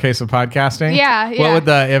World Showcase of Podcasting? Yeah, What yeah. would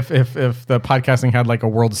if the podcasting had like a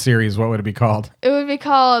World Series, what would it be called? It would be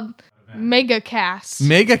called Megacast.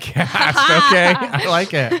 Megacast. Okay. I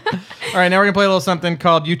like it. All right, now we're going to play a little something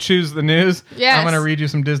called You Choose the News. Yes. I'm going to read you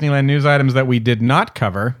some Disneyland news items that we did not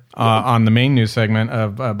cover on the main news segment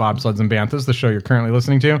of Bobsleds and Banthas, the show you're currently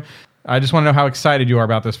listening to. I just want to know how excited you are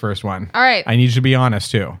about this first one. All right. I need you to be honest,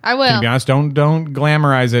 too. I will. Can you be honest? Don't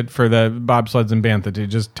glamorize it for the Bobsleds and Bantha, dude.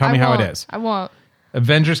 Just tell me how it is. I won't.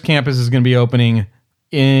 Avengers Campus is going to be opening.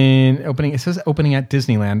 It says opening at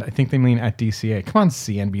Disneyland. I think they mean at DCA. Come on,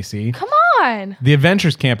 CNBC. Come on. The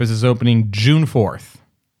Adventures Campus is opening June 4th.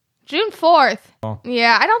 June 4th. Oh.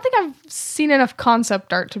 Yeah, I don't think I've seen enough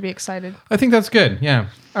concept art to be excited. I think that's good. Yeah.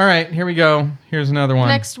 All right, here we go. Here's another one.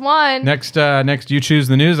 Next one. Next, you choose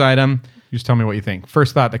the news item. You just tell me what you think.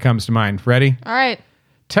 First thought that comes to mind. Ready? All right.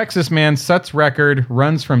 Texas man sets record,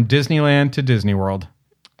 runs from Disneyland to Disney World.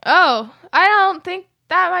 Oh, I don't think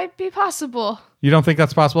that might be possible. You don't think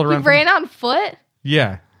that's possible to He run? ran on foot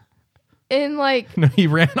Yeah. in like... No, he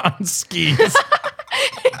ran on skis.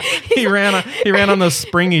 he ran on those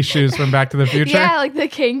springy shoes from Back to the Future. Yeah, like the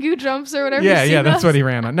Kangoo jumps or whatever. Yeah, that's what he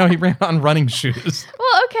ran on. No, he ran on running shoes.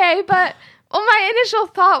 Well, okay, but my initial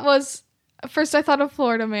thought was... First, I thought of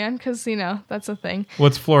Florida Man, because, that's a thing.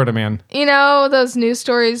 What's Florida Man? You know, those news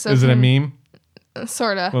stories of Is it a him- meme?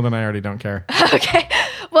 Sorta. Well, then I already don't care. Okay.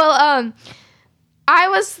 Well, I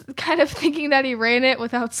was kind of thinking that he ran it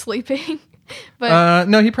without sleeping. But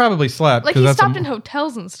No, he probably slept. like 'cause he that's stopped in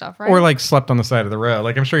hotels and stuff, right? Or like slept on the side of the road.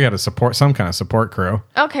 Like I'm sure he had some kind of support crew.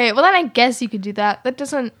 Okay, well then I guess you could do that. That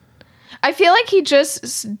doesn't... I feel like he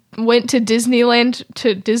just went to Disneyland,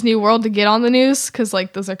 to Disney World to get on the news, because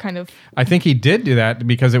like those are kind of... I think he did do that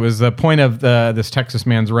because it was the point of this Texas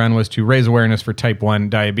man's run was to raise awareness for type 1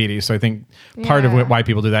 diabetes. So I think part of Yeah. why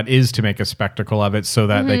people do that is to make a spectacle of it so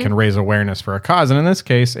that they can raise awareness for a cause. And in this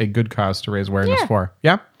case, a good cause to raise awareness Yeah. for.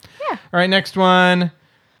 Yeah? Yeah. All right, next one.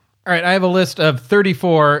 All right, I have a list of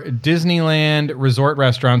 34 Disneyland resort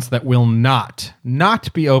restaurants that will not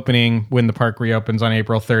be opening when the park reopens on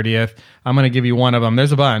April 30th. I'm going to give you one of them.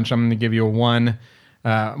 There's a bunch. I'm going to give you one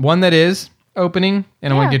that is opening,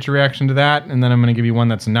 and I want to Yeah. get your reaction to that. And then I'm going to give you one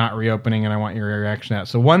that's not reopening, and I want your reaction to that.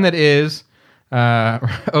 So one that is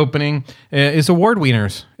opening is Award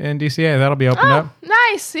Wieners in DCA. That'll be opened up.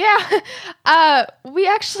 Nice, yeah. We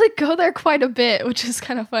actually go there quite a bit, which is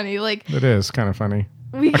kind of funny. Like, It is kind of funny.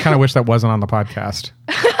 we... I kind of wish that wasn't on the podcast.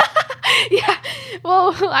 Yeah.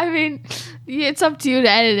 Well, I mean, it's up to you to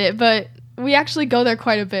edit it, but we actually go there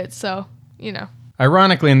quite a bit, so,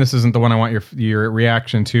 Ironically, and this isn't the one I want your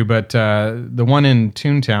reaction to, but the one in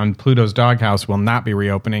Toontown, Pluto's Doghouse, will not be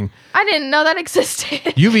reopening. I didn't know that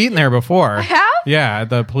existed. You've eaten there before. I have? Yeah,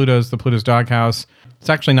 the Pluto's Doghouse. It's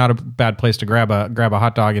actually not a bad place to grab a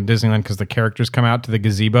hot dog in Disneyland because the characters come out to the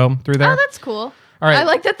gazebo through there. Oh, that's cool. All right. I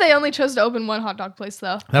like that they only chose to open one hot dog place,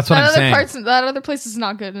 though. That's what I'm saying. That other place is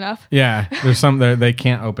not good enough. Yeah, there's some they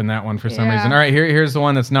can't open that one for some Yeah. reason. All right, here's the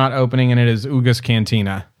one that's not opening, and it is Uga's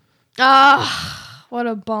Cantina. Ah, what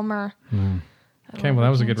a bummer. Okay, well that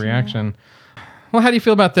was a good reaction. Well, how do you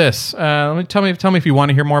feel about this? Tell me if you want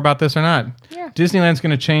to hear more about this or not. Yeah. Disneyland's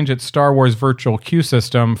going to change its Star Wars virtual queue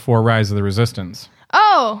system for Rise of the Resistance.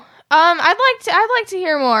 Oh, I'd like to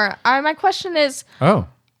hear more. My question is, Oh,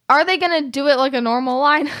 are they gonna do it like a normal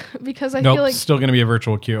line? Because I nope, feel like still going to be a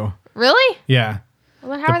virtual queue. really. Yeah.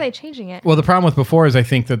 Well, then how are they changing it? Well, the problem with before is I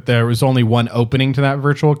think that there was only one opening to that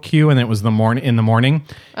virtual queue, and it was in the morning,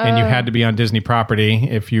 and you had to be on Disney property.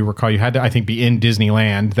 If you recall, you had to, I think, be in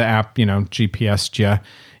Disneyland. The app, GPS'd you, and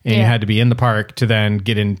you had to be in the park to then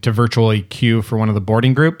get into virtually queue for one of the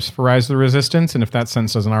boarding groups for Rise of the Resistance. And if that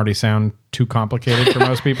sentence doesn't already sound too complicated for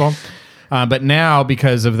most people. But now,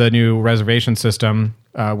 because of the new reservation system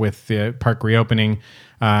with the park reopening,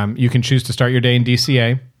 you can choose to start your day in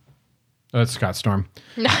DCA. Oh, that's Scott Storm.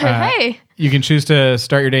 Hey. You can choose to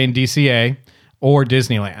start your day in DCA, or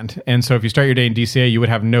Disneyland. And so if you start your day in DCA, you would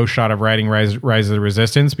have no shot of riding Rise of the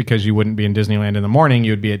Resistance because you wouldn't be in Disneyland in the morning.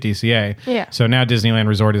 You would be at DCA. Yeah. So now Disneyland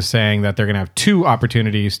Resort is saying that they're going to have 2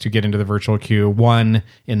 opportunities to get into the virtual queue, one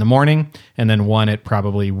in the morning and then one at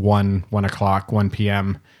probably 1 o'clock, 1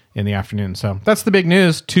 p.m. in the afternoon. So that's the big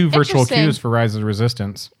news. 2 virtual queues for Rise of the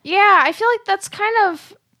Resistance. Yeah, I feel like that's kind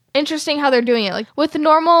of interesting how they're doing it. Like with the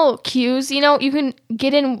normal queues, you can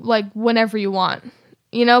get in like whenever you want.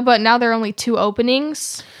 But now there are only 2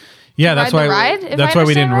 openings. Yeah, that's why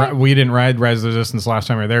we didn't ride Rise of the Resistance last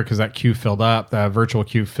time we were there because that queue filled up. The virtual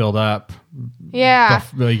queue filled up. Yeah,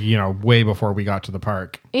 way before we got to the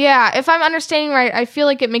park. Yeah, if I'm understanding right, I feel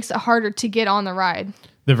like it makes it harder to get on the ride.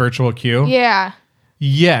 The virtual queue. Yeah.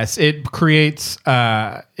 Yes, it creates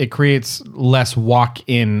less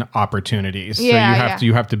walk-in opportunities. Yeah, so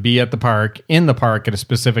you have to be at the park at a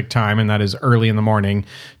specific time, and that is early in the morning,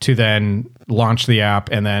 to then launch the app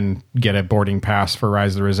and then get a boarding pass for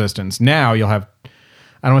Rise of the Resistance. Now you'll have,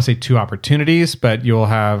 I don't want to say 2 opportunities, but you'll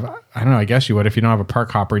have, I don't know, I guess you would, if you don't have a park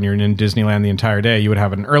hopper and you're in Disneyland the entire day, you would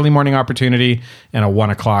have an early morning opportunity and a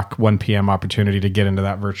 1 p.m. opportunity to get into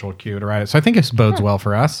that virtual queue to ride it. So I think it bodes well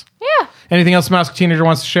for us. Yeah. Anything else Mouskateenager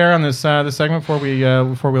wants to share on this segment before we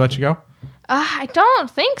let you go? I don't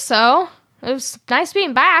think so. It was nice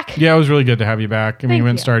being back. Yeah, it was really good to have you back. I mean, you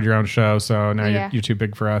went and you. started your own show, so now you're too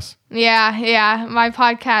big for us. Yeah. My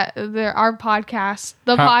podcast, our podcast,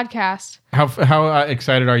 podcast. How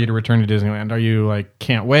excited are you to return to Disneyland? Are you like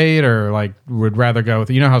can't wait, or like would rather go with?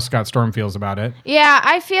 You know how Scott Storm feels about it. Yeah,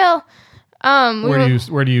 I feel.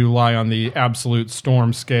 Where do you lie on the absolute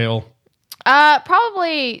Storm scale?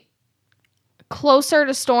 Probably closer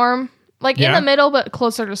to Storm, in the middle, but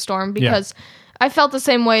closer to Storm because I felt the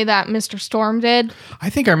same way that Mr. Storm did. I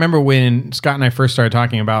think I remember when Scott and I first started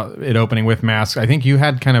talking about it opening with masks. I think you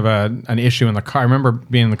had kind of an issue in the car. I remember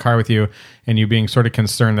being in the car with you and you being sort of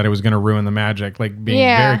concerned that it was going to ruin the magic, like being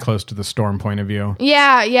very close to the Storm point of view.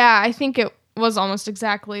 Yeah. I think it was almost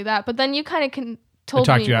exactly that. But then you kind of told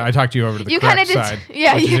me. I talked you over to the correct side.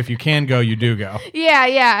 Yeah. Which is if you can go, you do go.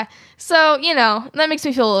 Yeah. So, that makes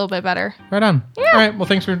me feel a little bit better. Right on. Yeah. All right. Well,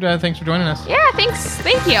 thanks for joining us. Yeah, thanks.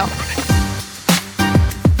 Thank you.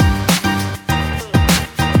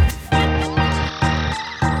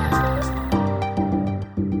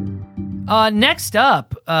 Next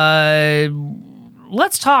up,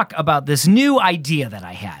 let's talk about this new idea that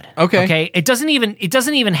I had. Okay. It doesn't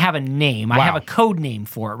even have a name. Wow. I have a code name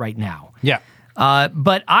for it right now. Yeah.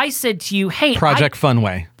 But I said to you, hey, Project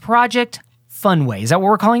Funway. Project Funway. Is that what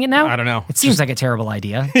we're calling it now? I don't know. It seems like a terrible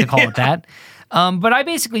idea to call it that. But I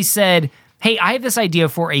basically said, hey, I have this idea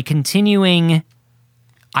for a continuing,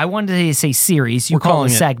 I wanted to say series. You call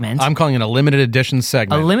it a segment. I'm calling it a limited edition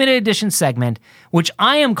segment. A limited edition segment, which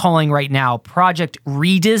I am calling right now Project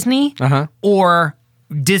Re-Disney or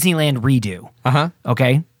Disneyland Redo.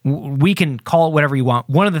 Okay? We can call it whatever you want.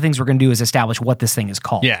 One of the things we're going to do is establish what this thing is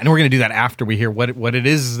called. Yeah, and we're going to do that after we hear what it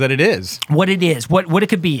is that it is. What it is, what it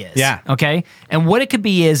could be is. Yeah. Okay? And what it could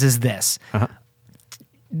be is this.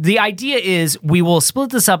 The idea is we will split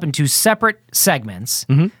this up into separate segments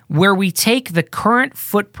where we take the current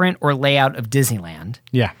footprint or layout of Disneyland.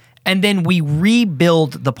 Yeah. And then we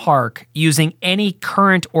rebuild the park using any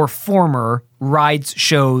current or former rides,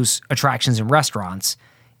 shows, attractions, and restaurants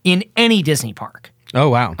in any Disney park. Oh,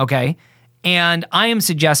 wow. Okay. And I am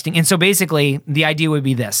suggesting, and so basically the idea would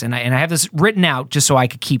be this, and I have this written out just so I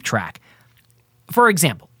could keep track. For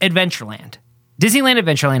example, Adventureland. Disneyland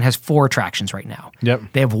Adventureland has 4 attractions right now. Yep.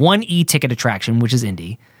 They have 1 E-ticket attraction, which is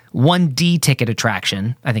Indy, 1 D-ticket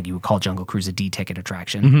attraction, I think you would call Jungle Cruise a D-ticket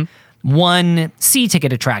attraction, 1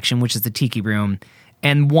 C-ticket attraction, which is the Tiki Room,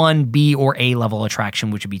 and 1 B or A level attraction,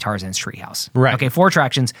 which would be Tarzan's Treehouse. Right. Okay, 4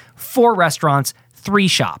 attractions, 4 restaurants, 3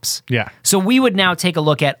 shops. Yeah. So we would now take a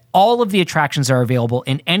look at all of the attractions that are available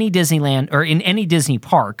in any Disneyland or in any Disney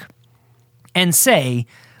park and say,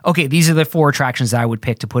 okay, these are the 4 attractions that I would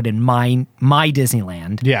pick to put in my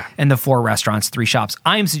Disneyland. Yeah. And the 4 restaurants, 3 shops.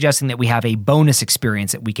 I am suggesting that we have a bonus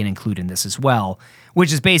experience that we can include in this as well,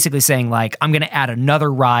 which is basically saying like, I'm going to add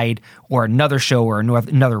another ride or another show or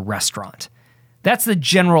another restaurant. That's the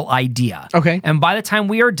general idea. Okay. And by the time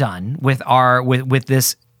we are done with with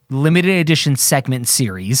this limited edition segment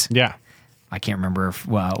series, I can't remember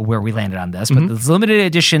where we landed on this, but this limited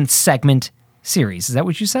edition segment series, is that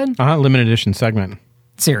what you said? Limited edition segment.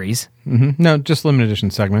 Series. No, just limited edition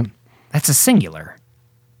segment. That's a singular.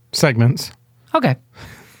 Segments. Okay.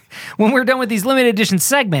 When we're done with these limited edition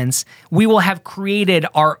segments, we will have created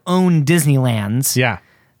our own Disneylands. Yeah.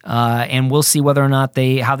 And we'll see whether or not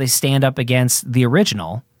how they stand up against the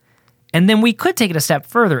original. And then we could take it a step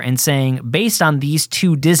further and saying, based on these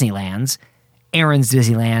 2 Disneylands, Aaron's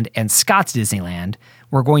Disneyland and Scott's Disneyland.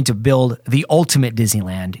 We're going to build the ultimate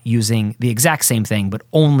Disneyland using the exact same thing, but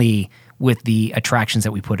only with the attractions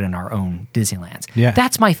that we put in our own Disneylands. Yeah.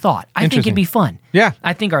 That's my thought. I think it'd be fun. Yeah.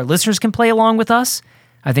 I think our listeners can play along with us.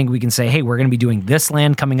 I think we can say, hey, we're going to be doing this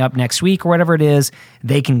land coming up next week or whatever it is.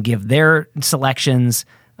 They can give their selections.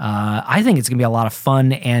 I think it's going to be a lot of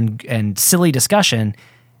fun and silly discussion.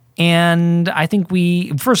 And I think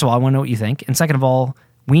first of all, I want to know what you think. And second of all,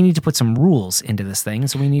 we need to put some rules into this thing.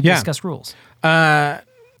 So we need to discuss rules.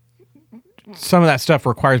 Some of that stuff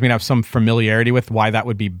requires me to have some familiarity with why that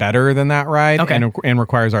would be better than that ride. Okay. And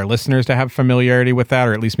requires our listeners to have familiarity with that,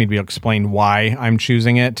 or at least me to be able to explain why I'm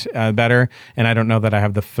choosing it better. And I don't know that I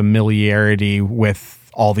have the familiarity with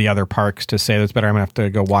all the other parks to say that's better. I'm gonna have to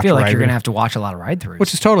go watch. I feel like ride you're gonna have to watch a lot of ride throughs,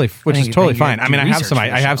 which is totally fine. I mean, I have some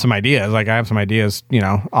ideas. Like I have some ideas,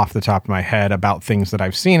 off the top of my head about things that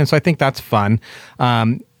I've seen, and so I think that's fun.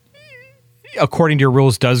 According to your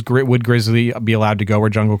rules, would Grizzly be allowed to go where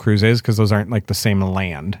Jungle Cruise is? Because those aren't like the same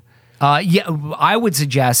land. Yeah, I would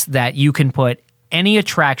suggest that you can put any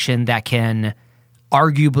attraction that can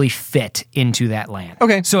arguably fit into that land.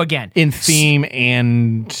 Okay. So again, in theme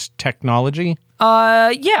and technology.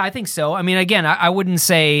 Yeah, I think so. I mean, again, I wouldn't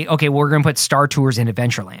say, okay, we're going to put Star Tours in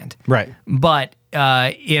Adventureland. Right. But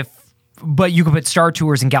but you could put Star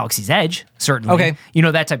Tours in Galaxy's Edge, certainly. Okay.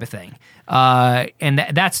 That type of thing. And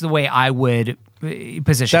that's the way I would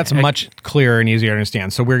position That's it. much clearer and easier to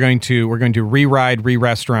understand. So we're going to re-ride,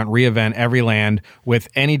 re-restaurant, re-event every land with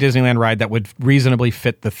any Disneyland ride that would reasonably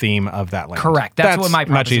fit the theme of that land. Correct. That's what my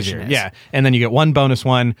much proposition easier. is. Yeah. And then you get one bonus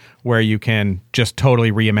one where you can just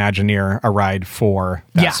totally reimagineer a ride for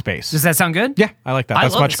that space. Does that sound good? Yeah, I like that.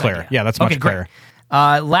 That's much clearer. Idea. Yeah, that's much clearer.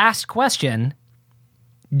 Great. Last question.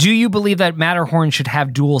 Do you believe that Matterhorn should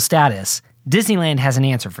have dual status? Disneyland has an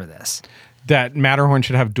answer for this. That Matterhorn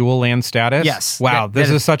should have dual land status? Yes. Wow, this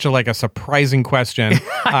is such a surprising question.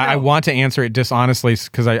 I want to answer it dishonestly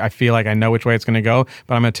because I feel like I know which way it's going to go,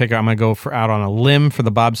 but I'm going to go out on a limb for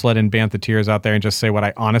the bobsled and Bantha out there and just say what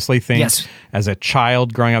I honestly think. Yes. As a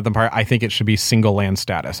child growing up in the park, I think it should be single land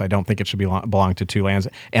status. I don't think it should belong to two lands,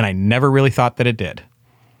 and I never really thought that it did.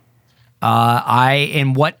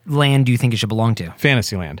 In what land do you think it should belong to?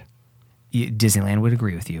 Fantasyland. Disneyland would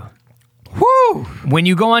agree with you. Woo! When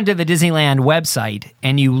you go onto the Disneyland website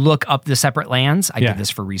and you look up the separate lands, I did this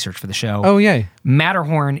for research for the show. Oh, yay.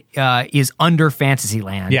 Matterhorn is under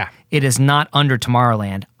Fantasyland. Yeah. It is not under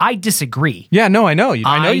Tomorrowland. I disagree. Yeah, no, I know.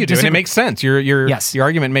 I know you do, and it makes sense. Your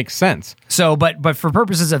argument makes sense. So, but for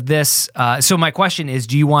purposes of this, so my question is,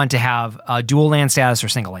 do you want to have dual land status or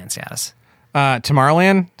single land status?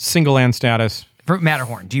 Tomorrowland, single land status. For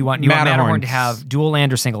Matterhorn, do you want Matterhorn to have dual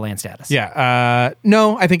land or single land status? Yeah.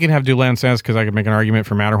 No, I think it'd have dual land status because I could make an argument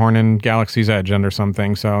for Matterhorn and Galaxy's Edge under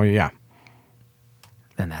something. So, yeah.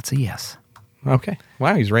 Then that's a yes. Okay.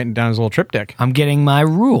 Wow, he's writing down his little triptych. I'm getting my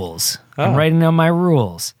rules. I'm writing down my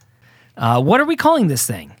rules. What are we calling this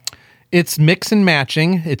thing? It's mix and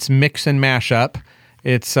matching. It's mix and mash up.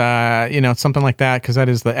 It's something like that because that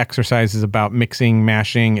is the exercise is about mixing,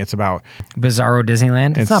 mashing. It's about Bizarro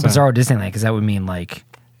Disneyland. It's not Bizarro Disneyland because that would mean like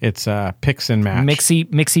it's pix and match.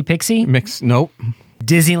 Mixy pixie. Nope.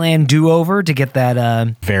 Disneyland do over to get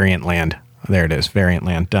that Variant Land. There it is. Variant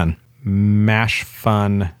Land done. Mash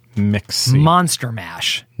fun mixy. Monster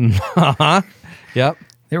Mash. Yep.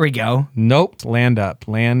 There we go. Nope. Land up.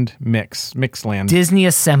 Land mix. Mix land. Disney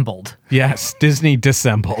assembled. Yes. Disney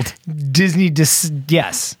dissembled.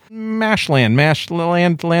 Yes. Mash land. Mash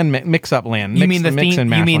land. Mix up land. You mean the mix theme? And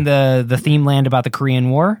mash you mean the theme land about the Korean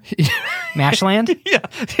War? Mash land? Yeah.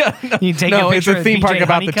 No. You take a it's picture a theme of park BJ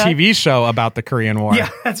about the Honeycutt? TV show about the Korean War. Yeah,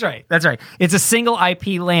 that's right. It's a single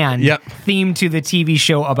IP land themed to the TV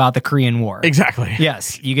show about the Korean War. Exactly.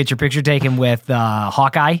 Yes. You get your picture taken with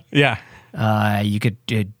Hawkeye. Yeah. You could.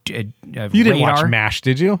 You didn't watch MASH,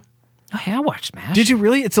 did you? Oh, yeah, I watched MASH. Did you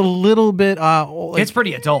really? It's a little bit. It's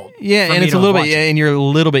pretty adult. Yeah, and it's a little bit. And you're a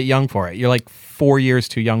little bit young for it. You're like 4 years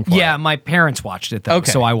too young for it. Yeah, my parents watched it though,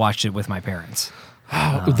 so I watched it with my parents.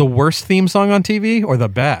 The worst theme song on TV or the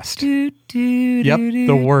best? Yep,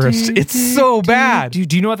 the worst. It's so bad.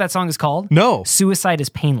 Do you know what that song is called? No. Suicide is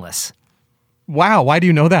Painless. Wow, why do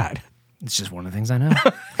you know that? It's just one of the things I know.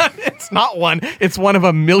 It's not one. It's one of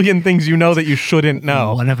a million things you know that you shouldn't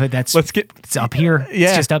know. One of it. It's up here. Yeah.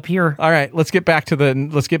 It's just up here. All right, let's get back to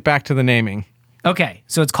the naming. Okay,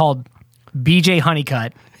 so it's called BJ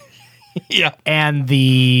Honeycutt. Yeah. And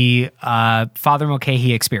the Father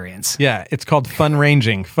Mulcahy Experience. Yeah, it's called Fun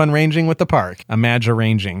Ranging. Fun Ranging with the park.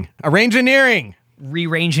 Imagine-arranging. Arrangineering.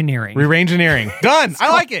 Re-rangineering. Re-rangineering. Done.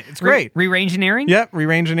 I like it. It's great. Re-rangineering? Yep,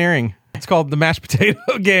 re-rangineering. It's called the mashed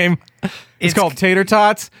potato game. It's called Tater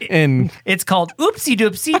Tots. And it's called Oopsie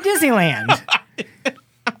Doopsie Disneyland.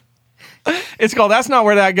 It's called That's Not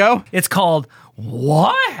Where That Go. It's called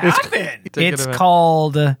What Happened? It's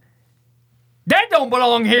called That Don't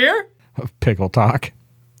Belong Here. Pickle Talk.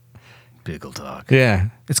 Pickle Talk. Yeah.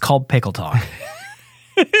 It's called Pickle Talk.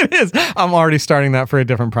 It is. I'm already starting that for a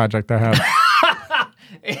different project I have.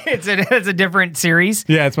 It's a different series.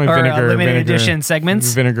 Yeah, it's my vinegar limited edition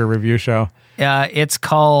segments. Vinegar review show. It's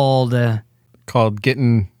called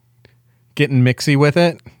Getting Mixy with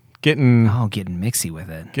It. Getting mixy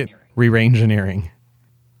with it. Re-engineering.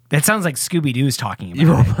 That sounds like Scooby-Doo's talking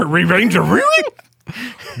about it. Re-engineering?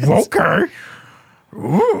 Okay.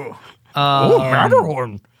 Ooh.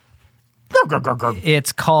 Matterhorn.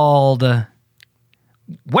 It's called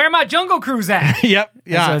Where My Jungle Cruise At? Yep.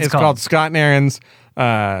 Yeah, it's called Scott and Aaron's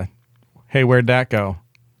Hey, Where'd That Go?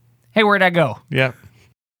 Hey, Where'd That Go? Yep.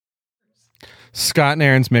 Scott and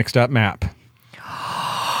Aaron's Mixed Up Map.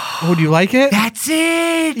 Oh, do you like it? That's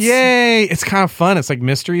it. Yay. It's kind of fun. It's like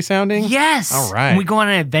mystery sounding. Yes. All right. And we go on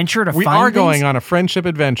an adventure to find We are things? going on a friendship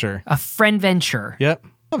adventure. A friend venture. Yep.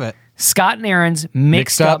 Love it. Scott and Aaron's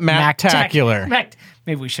Mixed Up Map-tacular.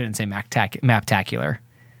 Maybe we shouldn't say Map-tacular.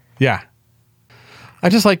 Yeah. I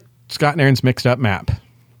just like Scott and Aaron's Mixed Up Map.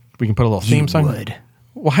 We can put a little theme song. Would.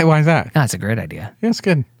 Why is that? That's a great idea. Yeah, it's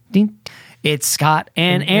good. Ding. It's Scott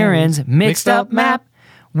and Aaron's Mixed Up Map.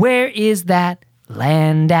 Where is that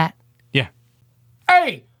land at? Yeah.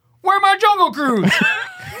 Hey, where my Jungle Cruise?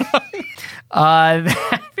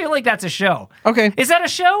 I feel like that's a show. Okay. Is that a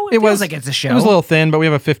show? It feels like it's a show. It was a little thin, but we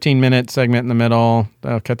have a 15-minute segment in the middle.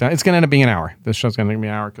 That'll cut down. It's going to end up being an hour. This show's going to be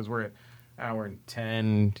an hour because we're at hour and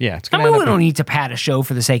 10. Yeah, it's going to end up. We don't need to pad a show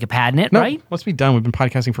for the sake of padding it, no, right? Let's be done. We've been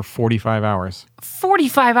podcasting for 45 hours.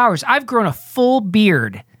 45 hours. I've grown a full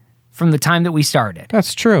beard from the time that we started.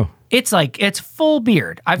 That's true. It's full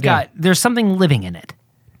beard. There's something living in it.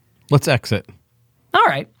 Let's exit. All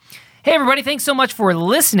right. Hey, everybody. Thanks so much for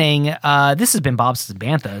listening. This has been Bobsleds and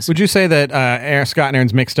Banthas. Would you say that Scott and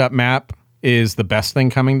Aaron's Mixed Up Map is the best thing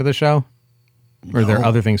coming to the show? Or are there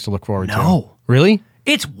other things to look forward to? No. Really?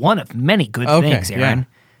 It's one of many good things, Aaron. Yeah.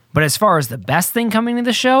 But as far as the best thing coming to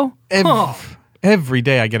the show, every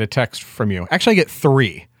day I get a text from you. Actually, I get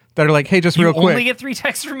 3 that are like, "Hey, just real quick." You only get 3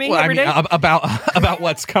 texts from me every day? About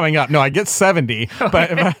what's coming up. No, I get 70,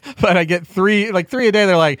 but I get 3 a day.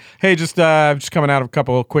 They're like, "Hey, just coming out of a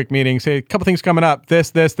couple of quick meetings. Hey, a couple things coming up.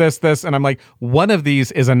 This, and I'm like, one of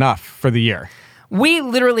these is enough for the year. We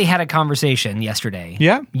literally had a conversation yesterday.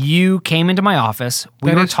 Yeah, you came into my office.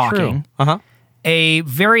 We were talking. A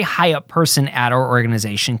very high up person at our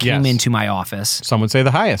organization came into my office. Some would say the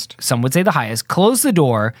highest. Closed the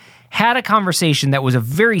door, had a conversation that was a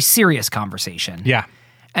very serious conversation. Yeah.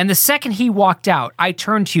 And the second he walked out, I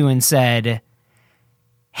turned to you and said,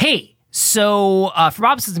 "Hey, so for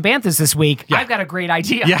Bobsleds and Banthas this week, I've got a great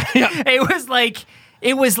idea." Yeah. It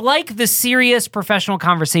was like the serious professional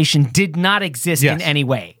conversation did not exist in any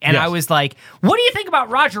way. And I was like, "What do you think about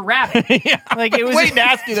Roger Rabbit?" Like it was waiting to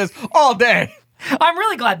ask you this all day. I'm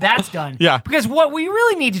really glad that's done. Yeah. Because what we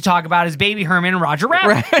really need to talk about is Baby Herman and Roger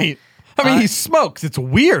Rabbit. Right. I mean, he smokes. It's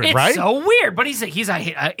weird, right? It's so weird. But is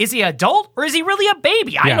he adult or is he really a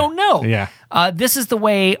baby? I don't know. Yeah. This is the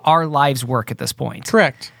way our lives work at this point.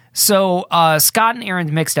 Correct. So Scott and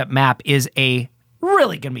Aaron's Mixed Up Map is a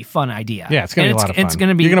really going to be fun idea. Yeah, it's going to be a lot of fun. It's going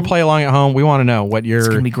to be. You're going to play along at home. We want to know what your. It's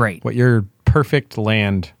going to be great. What your perfect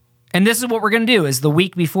land. And this is what we're going to do is the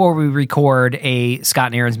week before we record a Scott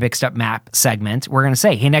and Aaron's Mixed Up Map segment, we're going to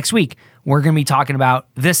say, hey, next week, we're going to be talking about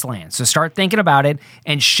this land. So start thinking about it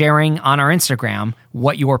and sharing on our Instagram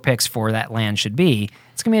what your picks for that land should be.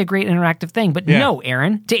 It's going to be a great interactive thing. But no,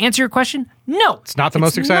 Aaron, to answer your question, no. It's not the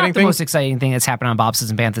most exciting thing? The most exciting thing that's happened on Bobsleds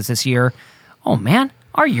and Banthas this year. Oh, man,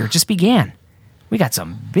 our year just began. We got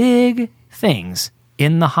some big things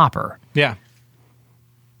in the hopper. Yeah.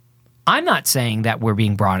 I'm not saying that we're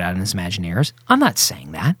being brought out as Imagineers. I'm not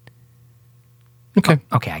saying that. Okay.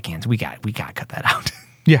 Okay, I can't. We got to cut that out.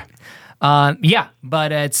 Yeah.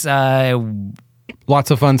 But it's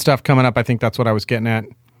lots of fun stuff coming up. I think that's what I was getting at.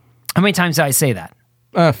 How many times did I say that?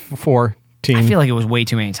 14. I feel like it was way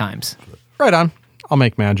too many times. Right on. I'll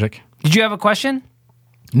make magic. Did you have a question?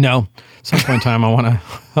 No. At some point in time, I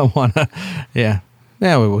wanna. Yeah.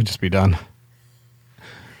 Yeah, we'll just be done.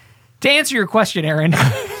 To answer your question, Aaron.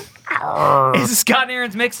 Is Scott and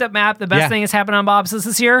Aaron's Mixed Up Map the best thing that's happened on Bobsleds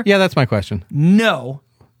this year? Yeah, that's my question. No.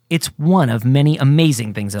 It's one of many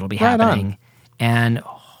amazing things that'll be happening. And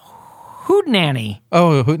Hoot Nanny.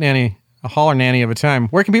 Oh, Hoot Nanny. A holler nanny of a time.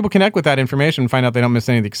 Where can people connect with that information and find out they don't miss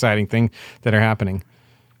any of the exciting things that are happening?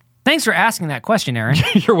 Thanks for asking that question, Aaron.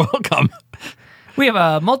 You're welcome. We have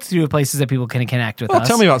a multitude of places that people can connect with us.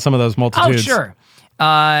 Tell me about some of those multitudes. Oh, sure.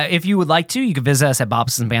 If you would like to, you can visit us at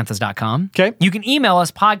bobsledsandbanthas.com. Okay. You can email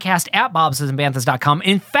us, podcast@bobsledsandbanthas.com.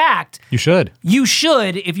 In fact, You should.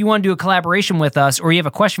 if you want to do a collaboration with us, or you have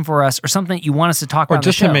a question for us, or something that you want us to talk Or about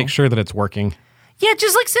just on the to show. make sure that it's working. Yeah,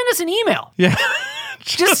 just like send us an email. Yeah.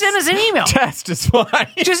 Just send us an email. Test is fine.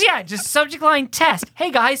 Just subject line test.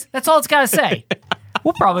 Hey guys, that's all it's got to say.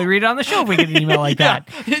 We'll probably read it on the show if we get an email like that.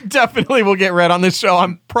 It definitely will get read on this show.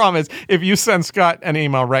 I promise. If you send Scott an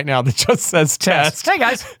email right now that just says test. Hey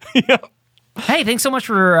guys. Yeah. Hey, thanks so much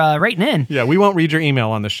for writing in. Yeah, we won't read your email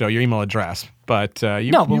on the show, your email address, but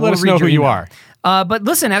you let we'll us read know your who you email. are. But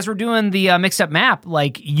listen, as we're doing the mixed up map,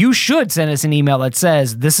 like you should send us an email that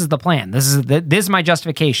says, this is the plan. This is my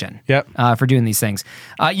justification for doing these things.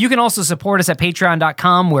 You can also support us at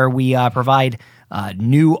patreon.com where we provide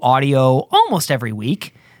new audio almost every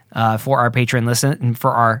week for our patron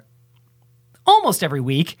for our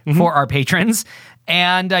patrons.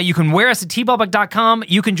 And you can wear us at tpublic.com.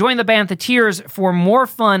 You can join the Bantha Tiers for more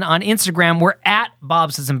fun on Instagram. We're at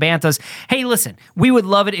Bobsleds and Banthas. Hey, listen, we would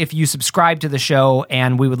love it if you subscribe to the show,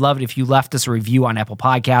 and we would love it if you left us a review on Apple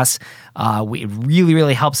Podcasts. It really,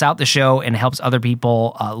 really helps out the show and helps other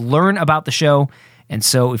people learn about the show. And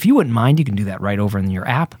so if you wouldn't mind, you can do that right over in your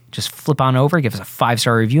app. Just flip on over, give us a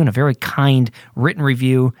 5-star review and a very kind written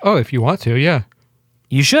review. Oh, if you want to, yeah.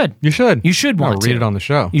 You should. You should. You should want to. Read it on the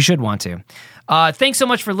show. You should want to. Thanks so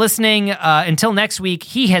much for listening. Until next week,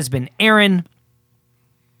 he has been Aaron.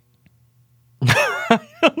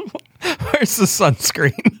 Where's the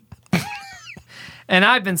sunscreen? And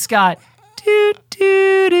I've been Scott. Do,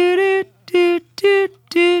 do, do, do, do, do,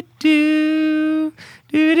 do, do,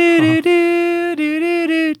 do, do,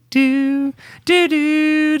 do, do, do,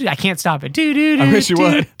 do. I can't stop it. Do, do, do, I wish you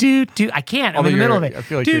would. Do, do. I can't. I'm in the middle of it. I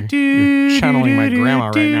feel like you're channeling my grandma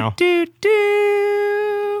right now. Do, do,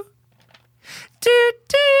 do. Do,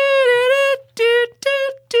 do, do, do,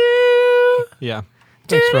 do. Yeah.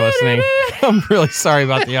 Thanks for listening. I'm really sorry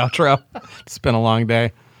about the outro. It's been a long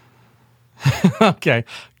day. Okay.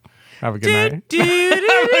 Have a good night.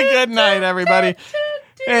 Have a good night, everybody.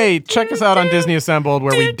 Hey, check us out on Disney Assembled,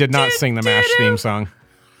 where we did not sing the MASH theme song.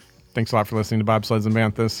 Thanks a lot for listening to Bobsleds and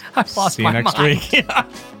Banthas. I've lost See you my next mind. week. Yeah.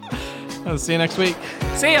 I'll see you next week.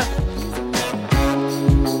 See ya.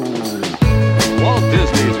 Walt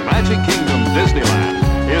Disney's Magic Kingdom Disneyland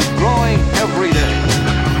is growing every day.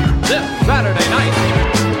 This Saturday night.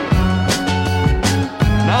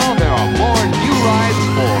 Now there are more new rides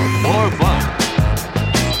for more fun.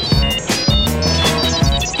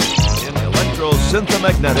 In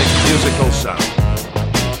electro-synthomagnetic musical sound.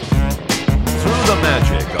 Through the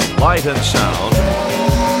magic of light and sound.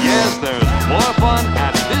 Yes, there's more fun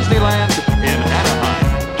at Disneyland in Anaheim.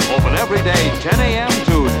 Open every day, 10 a.m.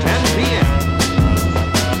 to 10 p.m.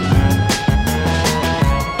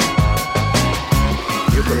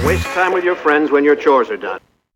 You can waste time with your friends when your chores are done.